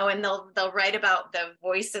 and they'll write about the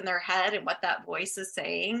voice in their head and what that voice is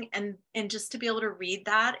saying. And just to be able to read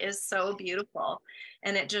that is so beautiful.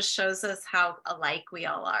 And it just shows us how alike we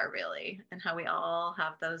all are, really, and how we all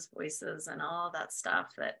have those voices and all that stuff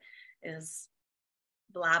that is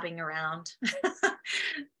blabbing around,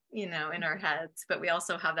 in our heads, but we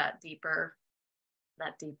also have that deeper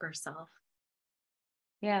self.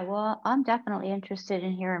 Yeah, well, I'm definitely interested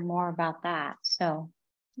in hearing more about that. So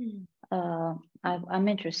I'm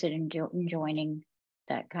interested in joining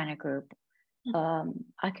that kind of group.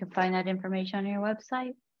 I can find that information on your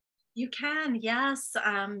website. You can, yes.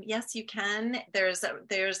 Yes, you can. There's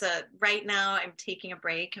a right now I'm taking a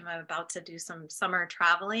break. I'm about to do some summer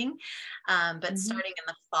traveling. But starting in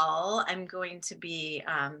the fall, I'm going to be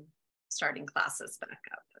starting classes back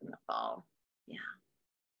up in the fall. Yeah.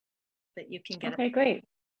 But you can get it great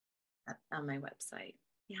on my website.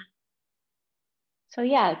 Yeah. So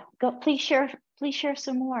yeah, please share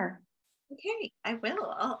some more. Okay, I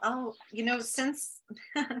will. I'll since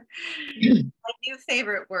my new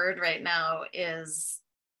favorite word right now is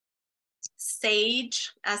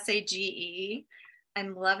sage, S-A-G-E.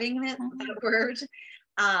 I'm loving it, that word.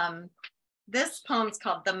 This poem's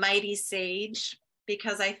called The Mighty Sage,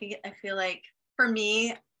 because I feel like for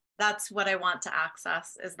me, that's what I want to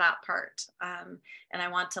access, is that part. And I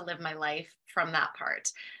want to live my life from that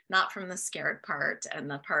part, not from the scared part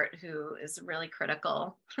and the part who is really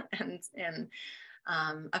critical and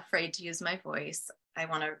afraid to use my voice. I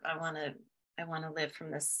want to live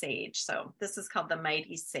from this sage. So this is called The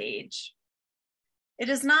Mighty Sage. It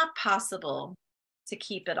is not possible to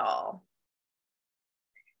keep it all.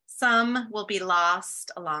 Some will be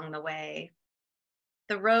lost along the way.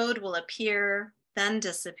 The road will appear, then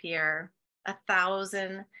disappear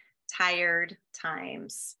 1,000 tired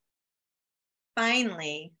times.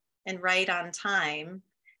 Finally, and right on time,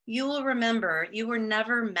 you will remember you were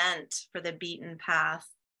never meant for the beaten path.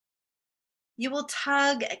 You will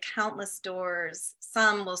tug at countless doors.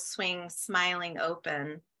 Some will swing smiling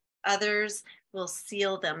open. Others will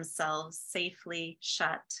seal themselves safely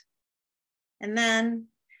shut. And then,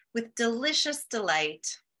 with delicious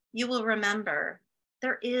delight, you will remember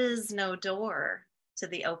there is no door to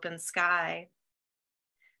the open sky.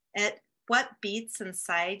 What beats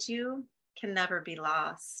inside you can never be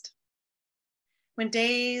lost. When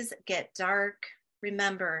days get dark,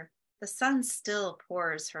 remember the sun still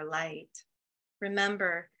pours her light.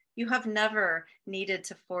 Remember, you have never needed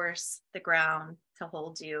to force the ground to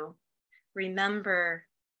hold you. Remember,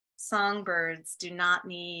 songbirds do not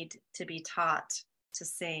need to be taught to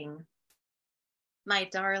sing. My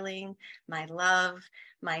darling, my love,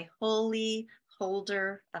 my holy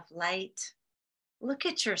holder of light, look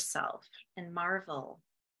at yourself and marvel.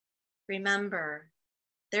 Remember,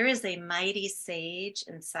 there is a mighty sage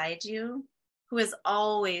inside you who has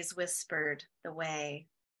always whispered the way,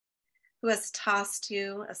 who has tossed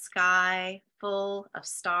you a sky full of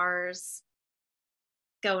stars.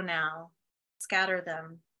 Go now, scatter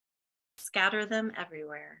them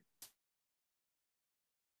everywhere.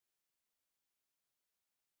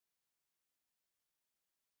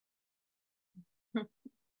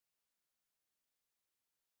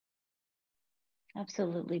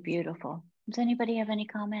 Absolutely beautiful. Does anybody have any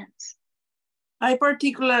comments? I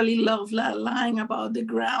particularly love that line about the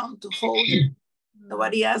ground to hold you.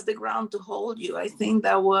 Nobody asked the ground to hold you. I think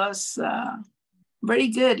that was very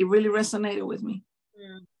good. It really resonated with me.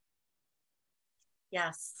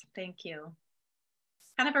 Yes, thank you.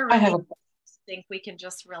 Kind of a relief to think we can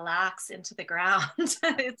just relax into the ground.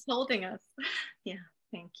 It's holding us. Yeah,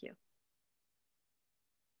 thank you.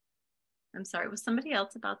 I'm sorry, was somebody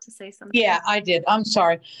else about to say something? Yeah, I did. I'm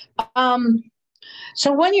sorry.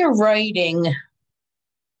 So when you're writing,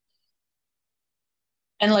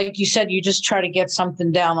 and like you said, you just try to get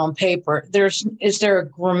something down on paper, is there a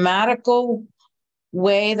grammatical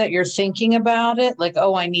way that you're thinking about it? Like,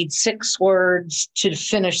 oh, I need 6 words to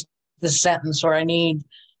finish the sentence, or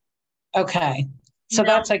okay. So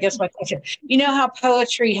that's, I guess, my question. You know how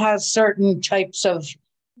poetry has certain types of,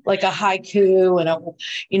 like a haiku and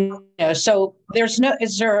so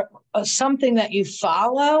is there something that you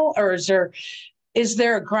follow, or is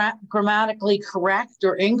there a grammatically correct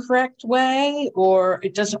or incorrect way, or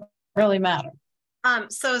it doesn't really matter?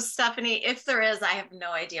 So Stephanie, if there is, I have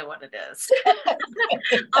no idea what it is.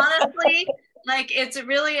 Honestly, like, it's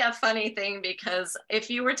really a funny thing, because if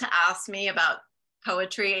you were to ask me about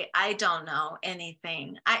poetry, I don't know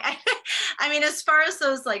anything. I mean, as far as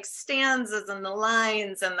those like stanzas and the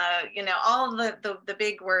lines and the, all the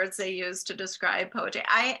big words they use to describe poetry,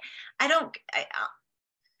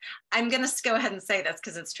 I'm going to go ahead and say this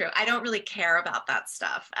because it's true. I don't really care about that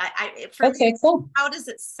stuff. Okay, cool. How does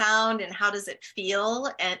it sound and how does it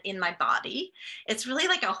feel in my body? It's really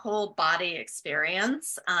like a whole body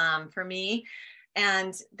experience for me.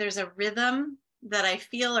 And there's a rhythm that I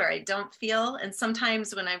feel or I don't feel. And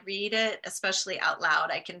sometimes when I read it, especially out loud,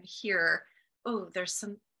 I can hear, oh, there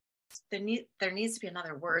needs to be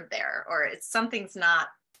another word there, or something's not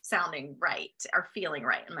sounding right or feeling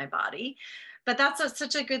right in my body. But that's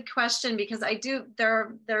such a good question, because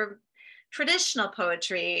their traditional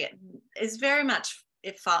poetry is very much,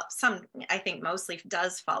 I think mostly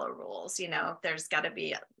does follow rules. There's got to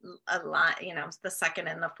be a line, the second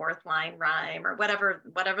and the fourth line rhyme, or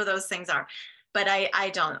whatever those things are. But I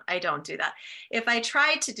don't do that. If I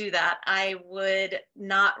tried to do that, I would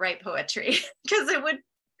not write poetry because it would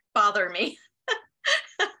bother me.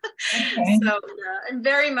 Okay. So I'm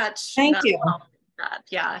very much. Thank you. That.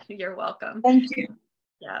 Yeah, you're welcome. Thank you.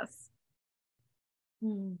 Yes.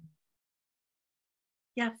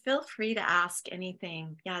 Yeah, feel free to ask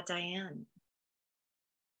anything. Yeah, Diane.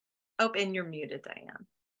 Oh, and you're muted, Diane.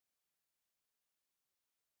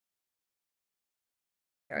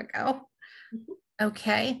 There we go.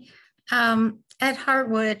 Okay. At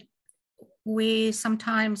Heartwood, we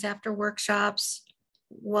sometimes after workshops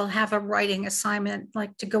will have a writing assignment,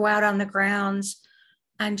 like to go out on the grounds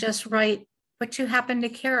and just write what you happen to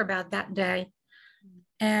care about that day.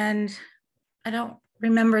 And I don't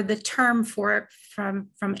remember the term for it from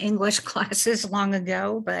English classes long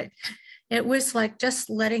ago, but it was like just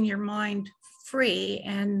letting your mind free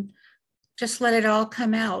and just let it all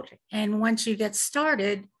come out. And once you get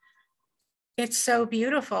started, it's so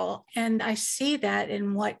beautiful. And I see that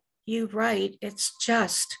in what you write. It's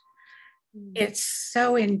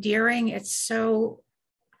so endearing. It's so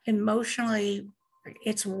emotionally,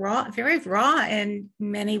 it's raw, very raw in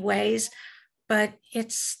many ways, but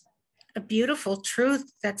it's a beautiful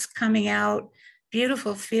truth that's coming out,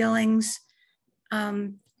 beautiful feelings.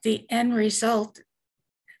 The end result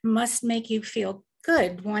must make you feel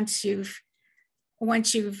good once you've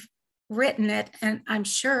written it. And I'm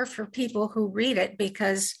sure for people who read it,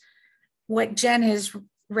 because what Jen has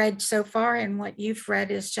read so far and what you've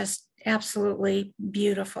read is just absolutely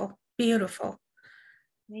beautiful, beautiful.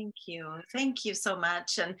 Thank you so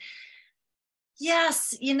much. And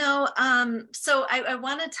yes, so I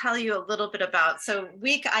want to tell you a little bit about,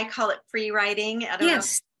 I call it free writing.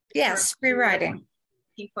 Yes, free writing.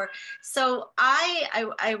 So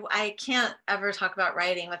I can't ever talk about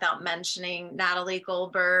writing without mentioning Natalie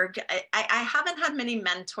Goldberg. I haven't had many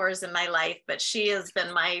mentors in my life, but she has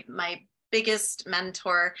been my biggest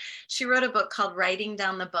mentor. She wrote a book called Writing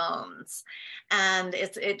Down the Bones. And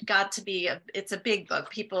it got to be, it's a big book.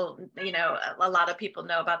 People, you know, a lot of people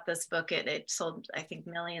know about this book. It sold, I think,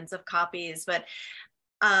 millions of copies. But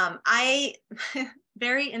I,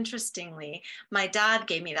 very interestingly, my dad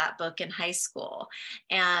gave me that book in high school.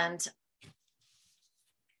 And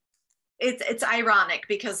it's ironic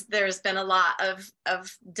because there's been a lot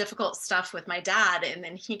of difficult stuff with my dad, and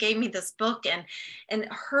then he gave me this book, and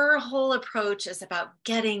her whole approach is about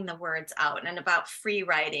getting the words out and about free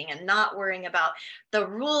writing and not worrying about the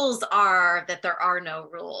rules are that there are no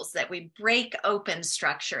rules, that we break open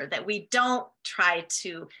structure, that we don't try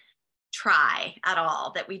at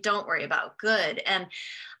all, that we don't worry about good. And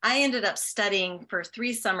I ended up studying for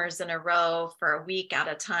 3 summers in a row for a week at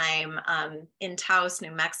a time in Taos,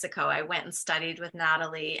 New Mexico. I went and studied with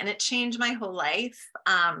Natalie, and it changed my whole life.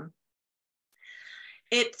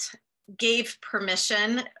 It gave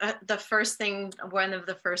permission. One of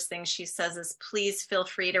the first things she says is, please feel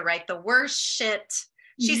free to write the worst shit.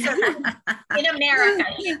 She says in America,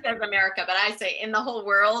 she says America, but I say in the whole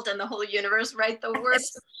world and the whole universe, write the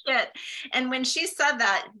worst shit. And when she said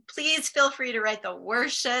that, please feel free to write the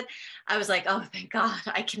worst shit, I was like, oh, thank God,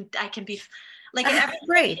 I can be like,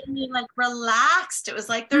 everything in me, like, relaxed. It was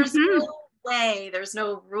like, there's no way, there's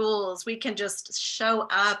no rules. We can just show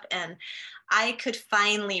up. And I could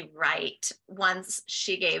finally write once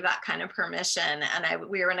she gave that kind of permission. And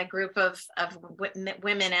we were in a group of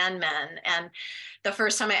women and men. And the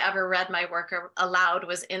first time I ever read my work aloud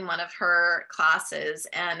was in one of her classes.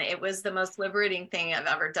 And it was the most liberating thing I've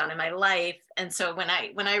ever done in my life. And so when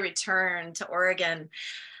I returned to Oregon,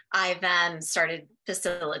 I then started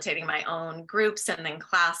facilitating my own groups and then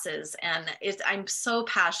classes. And I'm so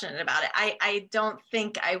passionate about it. I don't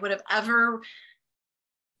think I would have ever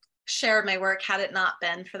shared my work had it not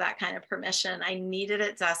been for that kind of permission. I needed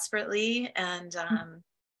it desperately, and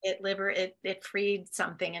it freed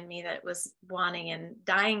something in me that was wanting and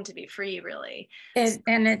dying to be free, really.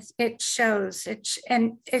 It shows.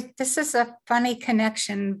 This is a funny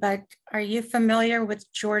connection, but are you familiar with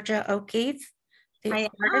Georgia O'Keeffe, the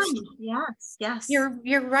artist? Yes.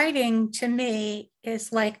 Your writing to me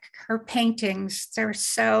is like her paintings. They are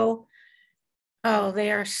so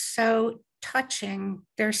touching.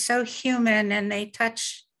 They're so human, and they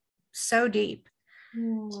touch so deep.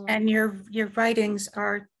 And your writings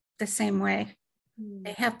are the same way.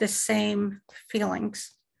 They have the same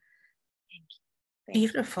feelings. Thank you.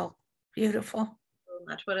 Beautiful. So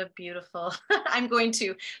much. What a beautiful. I'm going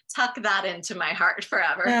to tuck that into my heart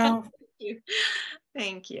forever. Well,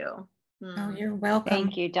 Thank you. Oh, you're welcome.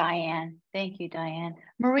 Thank you, Diane.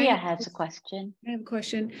 Maria has a question. I have a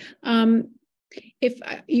question. If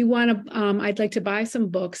you want to, I'd like to buy some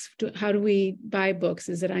books. How do we buy books?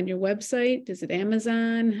 Is it on your website? Is it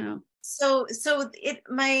Amazon? How? So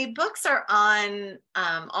my books are on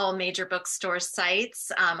all major bookstore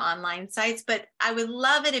sites, online sites, but I would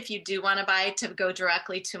love it if you do want to buy to go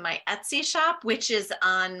directly to my Etsy shop, which is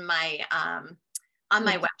on my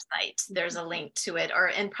website. There's a link to it,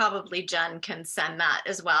 and probably Jen can send that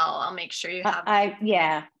as well. I'll make sure you have.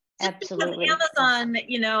 Absolutely. Amazon,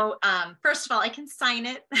 first of all, I can sign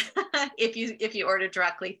it if you order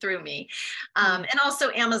directly through me. And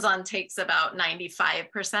also Amazon takes about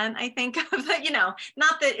 95%, I think, of the,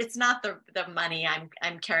 not that it's not the money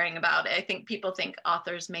I'm caring about. I think people think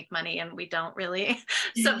authors make money and we don't really.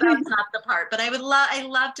 So that's not the part, but I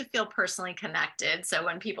love to feel personally connected. So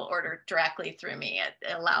when people order directly through me, it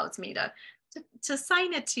allows me to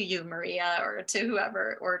sign it to you, Maria, or to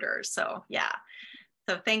whoever orders. So yeah.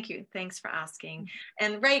 So thank you. Thanks for asking.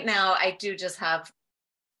 And right now I do just have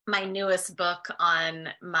my newest book in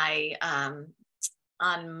my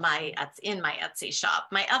Etsy shop.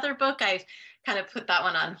 My other book, I've kind of put that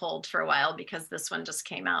one on hold for a while because this one just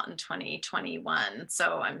came out in 2021.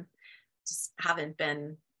 So I'm just haven't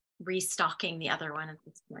been restocking the other one at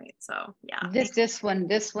this point. So yeah. This one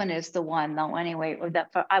is the one though, anyway, or that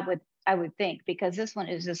I would think, because this one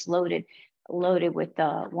is just loaded with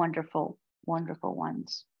wonderful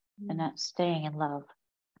ones. And that's Staying in Love.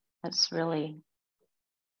 That's really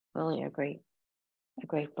a great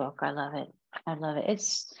book. I love it.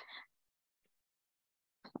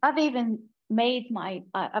 I've even made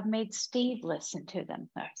I've made Steve listen to them.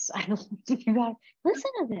 You guys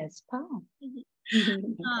listen to this poem.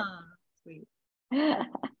 Sweet.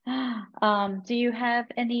 Do you have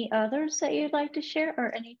any others that you'd like to share,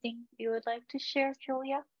 or anything you would like to share,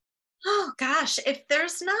 Julia? Oh gosh, if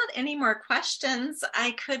there's not any more questions,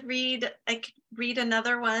 I could read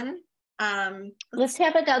another one. Let's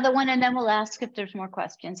have another one, and then we'll ask if there's more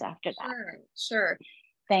questions after that. Sure.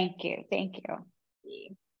 Thank you.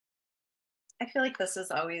 I feel like this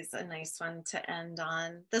is always a nice one to end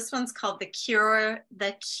on. This one's called The Cure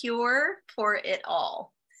for It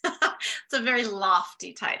All. It's a very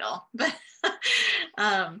lofty title, but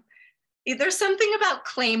there's something about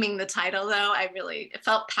claiming the title, though. It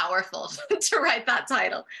felt powerful to write that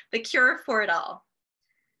title, The Cure for It All.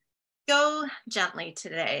 Go gently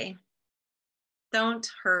today. Don't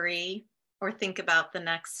hurry or think about the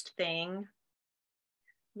next thing.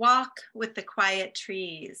 Walk with the quiet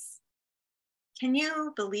trees. Can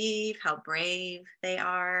you believe how brave they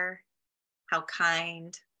are? How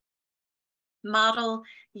kind? Model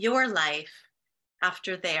your life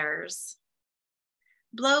after theirs.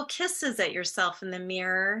 Blow kisses at yourself in the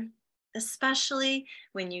mirror, especially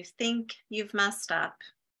when you think you've messed up.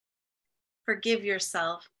 Forgive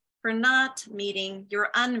yourself for not meeting your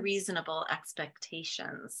unreasonable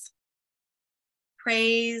expectations.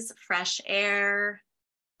 Praise fresh air,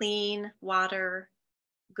 clean water,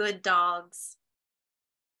 good dogs.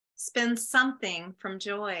 Spend something from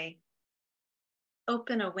joy.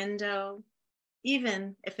 Open a window,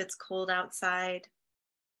 even if it's cold outside.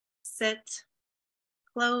 Sit,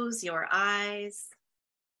 close your eyes,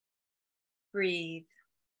 breathe.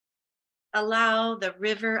 Allow the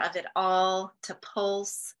river of it all to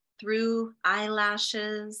pulse through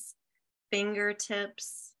eyelashes,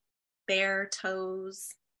 fingertips, bare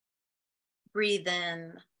toes. Breathe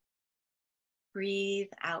in, breathe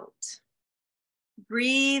out.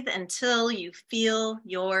 Breathe until you feel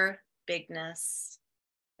your bigness,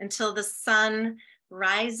 until the sun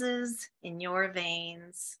rises in your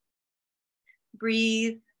veins.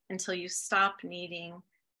 Breathe until you stop needing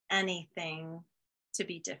anything to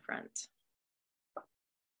be different.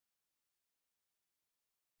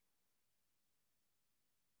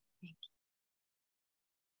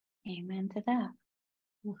 Amen to that.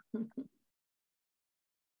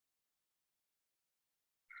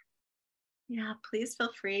 Yeah, please feel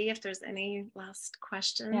free if there's any last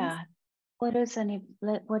questions. Yeah. What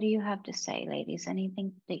do you have to say, ladies?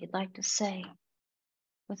 Anything that you'd like to say?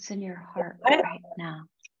 What's in your heart right now?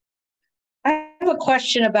 I have a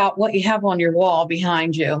question about what you have on your wall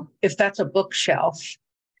behind you, if that's a bookshelf.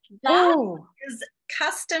 That is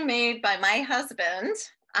custom made by my husband.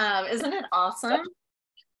 Isn't it awesome?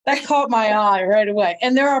 That caught my eye right away.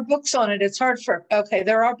 And there are books on it. It's hard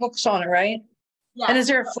there are books on it, right? Yes. And is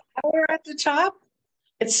there a flower at the top?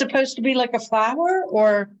 It's supposed to be like a flower,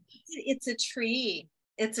 or? It's a tree.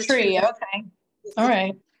 It's a tree. Okay. All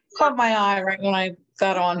right. Caught my eye right when I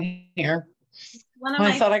got on here.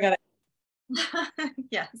 I thought I got it.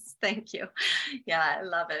 Yes, thank you. Yeah, I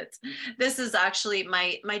love it. This is actually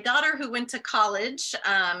my daughter who went to college.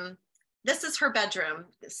 This is her bedroom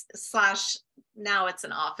 / now it's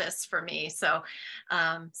an office for me. So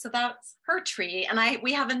that's her tree. And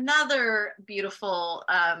we have another beautiful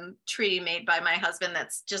tree made by my husband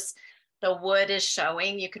that's just, the wood is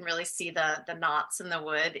showing. You can really see the knots in the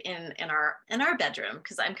wood in our bedroom,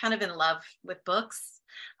 because I'm kind of in love with books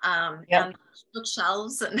and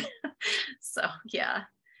bookshelves, and so yeah.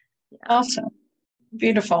 Awesome,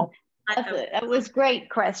 beautiful. That was great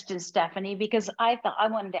question, Stephanie, because I thought I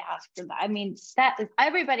wanted to ask for that. I mean, that is,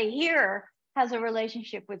 everybody here has a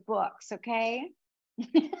relationship with books, okay?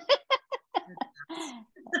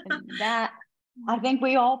 That, I think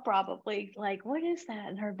we all probably like, what is that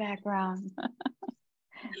in her background?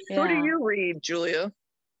 Who do you read, Julia?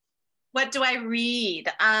 What do I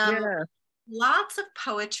read? Lots of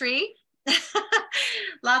poetry.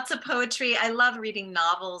 Lots of poetry. I love reading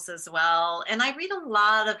novels as well. And I read a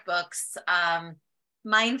lot of books,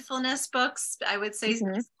 mindfulness books, I would say,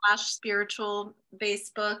 / spiritual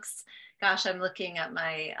based books. Gosh, I'm looking at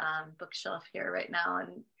my bookshelf here right now.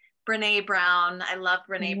 And Brene Brown. I love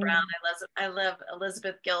Brene Brown. I love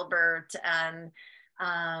Elizabeth Gilbert. And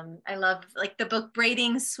I love like the book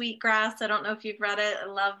Braiding Sweetgrass. I don't know if you've read it. I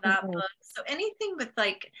love that book. So anything with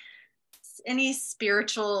like any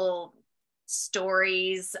spiritual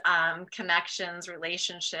stories, connections,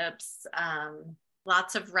 relationships,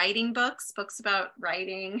 lots of writing books about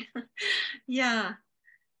writing. Yeah.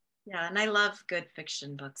 And I love good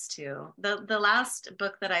fiction books too. The last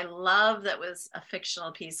book that I love that was a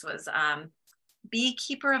fictional piece was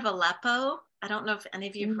Beekeeper of Aleppo. I don't know if any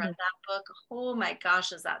of you have read that book. Oh my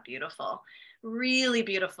gosh, is that beautiful. Really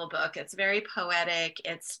beautiful book. It's very poetic.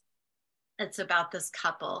 It's about this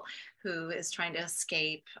couple who is trying to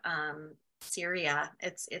escape Syria.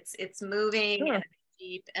 It's moving and it's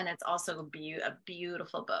deep, and it's also a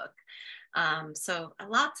beautiful book. So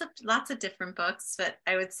lots of different books, but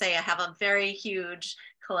I would say I have a very huge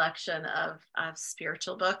collection of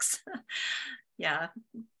spiritual books. Yeah.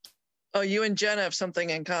 Oh, you and Jenna have something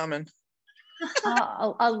in common.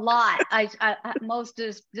 A lot. Most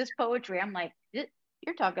of this poetry, I'm like,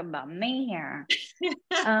 you're talking about me here.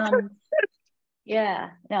 Yeah,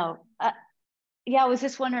 no. Yeah, I was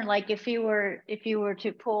just wondering, like, if you were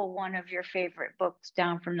to pull one of your favorite books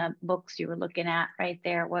down from the books you were looking at right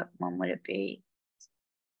there, what one would it be?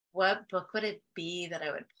 What book would it be that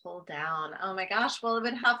I would pull down? Oh my gosh. Well, it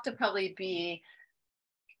would have to probably be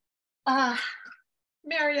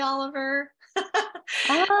Mary Oliver.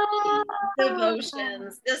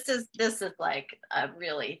 Devotions. This is like a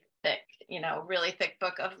really thick, really thick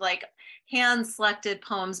book of like hand selected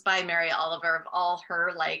poems by Mary Oliver of all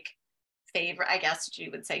her like favorite, I guess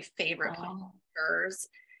you would say favorite poems of hers.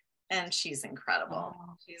 And she's incredible.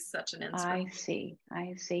 She's such an inspiration.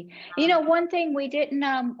 I see. One thing we didn't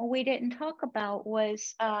talk about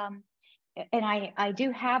was and I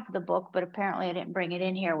do have the book, but apparently I didn't bring it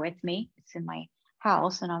in here with me. It's in my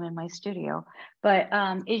house and I'm in my studio. But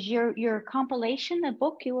is your compilation a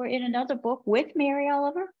book? You were in another book with Mary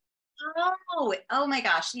Oliver? Oh my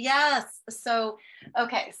gosh. Yes. So,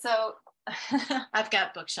 okay. So I've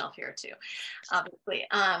got bookshelf here too, obviously.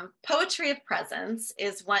 Poetry of Presence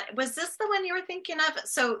is one. Was this the one you were thinking of?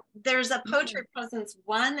 So there's a Poetry of Presence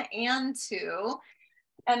 1 and 2.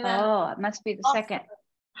 And then it must be the second.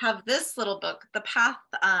 Have this little book, The Path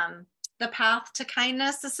to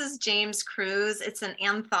Kindness. This is James Cruz. It's an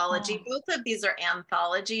anthology. Both of these are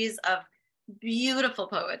anthologies of beautiful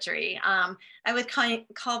poetry. I would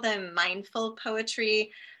call them mindful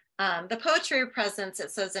poetry. The Poetry of Presence,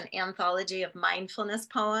 it says an anthology of mindfulness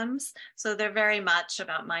poems. So they're very much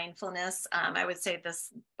about mindfulness. I would say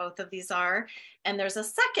both of these are. And there's a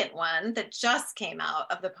second one that just came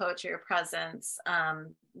out of the Poetry of Presence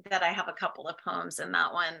that I have a couple of poems in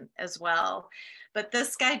that one as well. But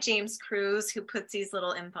this guy, James Cruz, who puts these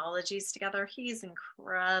little anthologies together, he's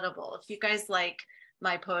incredible. If you guys like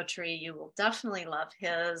my poetry, you will definitely love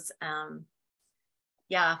his.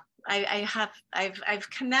 Yeah, I've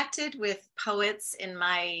connected with poets in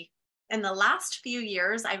the last few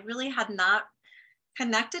years. I really had not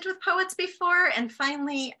connected with poets before, and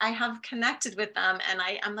finally I have connected with them, and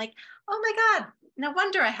I'm like, oh my God, no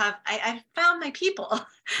wonder I found my people.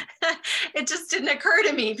 It just didn't occur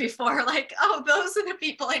to me before, like, oh, those are the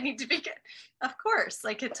people I need to be. Of course,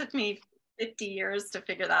 like it took me 50 years to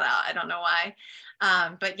figure that out. I don't know why,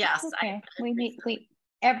 but yes, okay.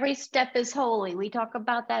 Every step is holy. We talk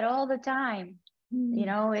about that all the time.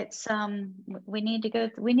 It's we need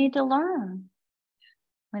to learn.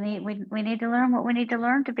 We need to learn what we need to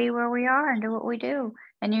learn to be where we are and do what we do.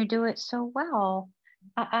 And you do it so well.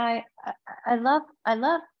 I love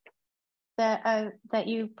that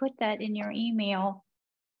you put that in your email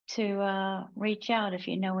to reach out if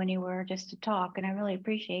you know anywhere just to talk. And I really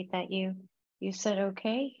appreciate that you said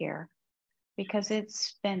okay here, because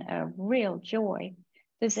it's been a real joy.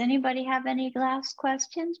 Does anybody have any last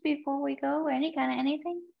questions before we go? Any kind of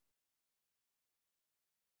anything?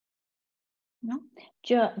 No?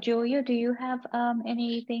 Julia, do you have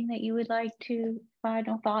anything that you would like to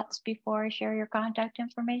final thoughts before I share your contact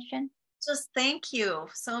information? Just thank you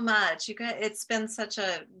so much. You guys, it's been such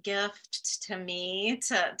a gift to me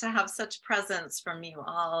to have such presence from you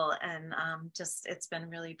all, and it's been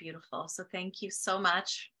really beautiful. So thank you so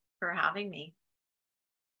much for having me.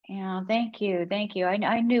 Yeah, thank you.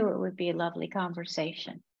 I knew it would be a lovely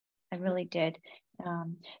conversation. I really did.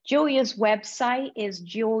 Julia's website is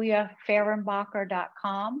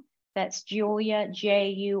juliafehrenbacher.com. That's Julia,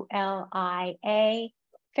 Julia,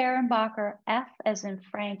 Fehrenbacher, F as in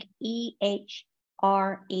Frank,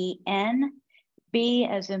 EHREN, B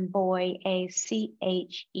as in boy,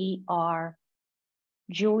 ACHER,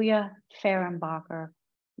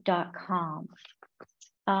 juliafehrenbacher.com.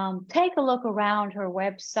 Take a look around her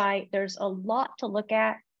website. There's a lot to look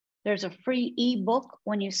at. There's a free ebook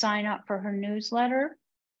when you sign up for her newsletter.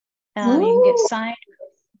 You can get signed.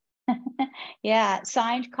 Yeah,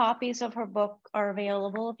 signed copies of her book are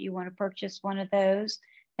available if you want to purchase one of those.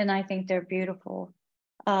 And I think they're beautiful.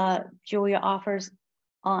 Julia offers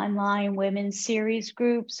online women's series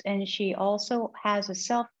groups, and she also has a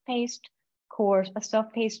self-paced course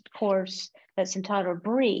that's entitled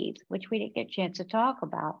Breathe, which we didn't get a chance to talk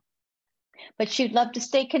about. But she'd love to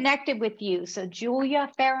stay connected with you. So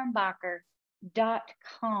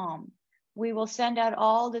juliafehrenbacher.com. We will send out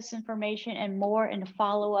all this information and more in a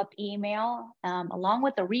follow-up email, along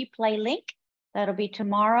with a replay link. That'll be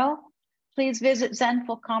tomorrow. Please visit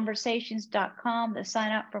zenfulconversations.com to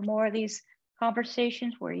sign up for more of these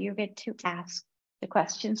conversations where you get to ask the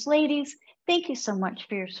questions. Ladies, thank you so much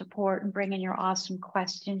for your support and bringing your awesome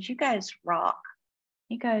questions. You guys rock.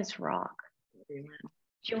 You guys rock.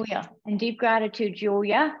 Julia, in deep gratitude,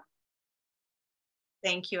 Julia.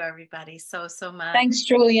 Thank you, everybody, so much. Thanks,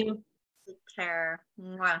 Julia. Take care.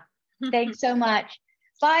 Mwah. Thanks so much.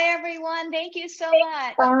 Bye, everyone. Thank you so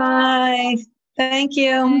much. Bye. Thank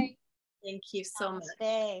you. Bye. Thank you so much.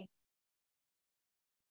 Namaste.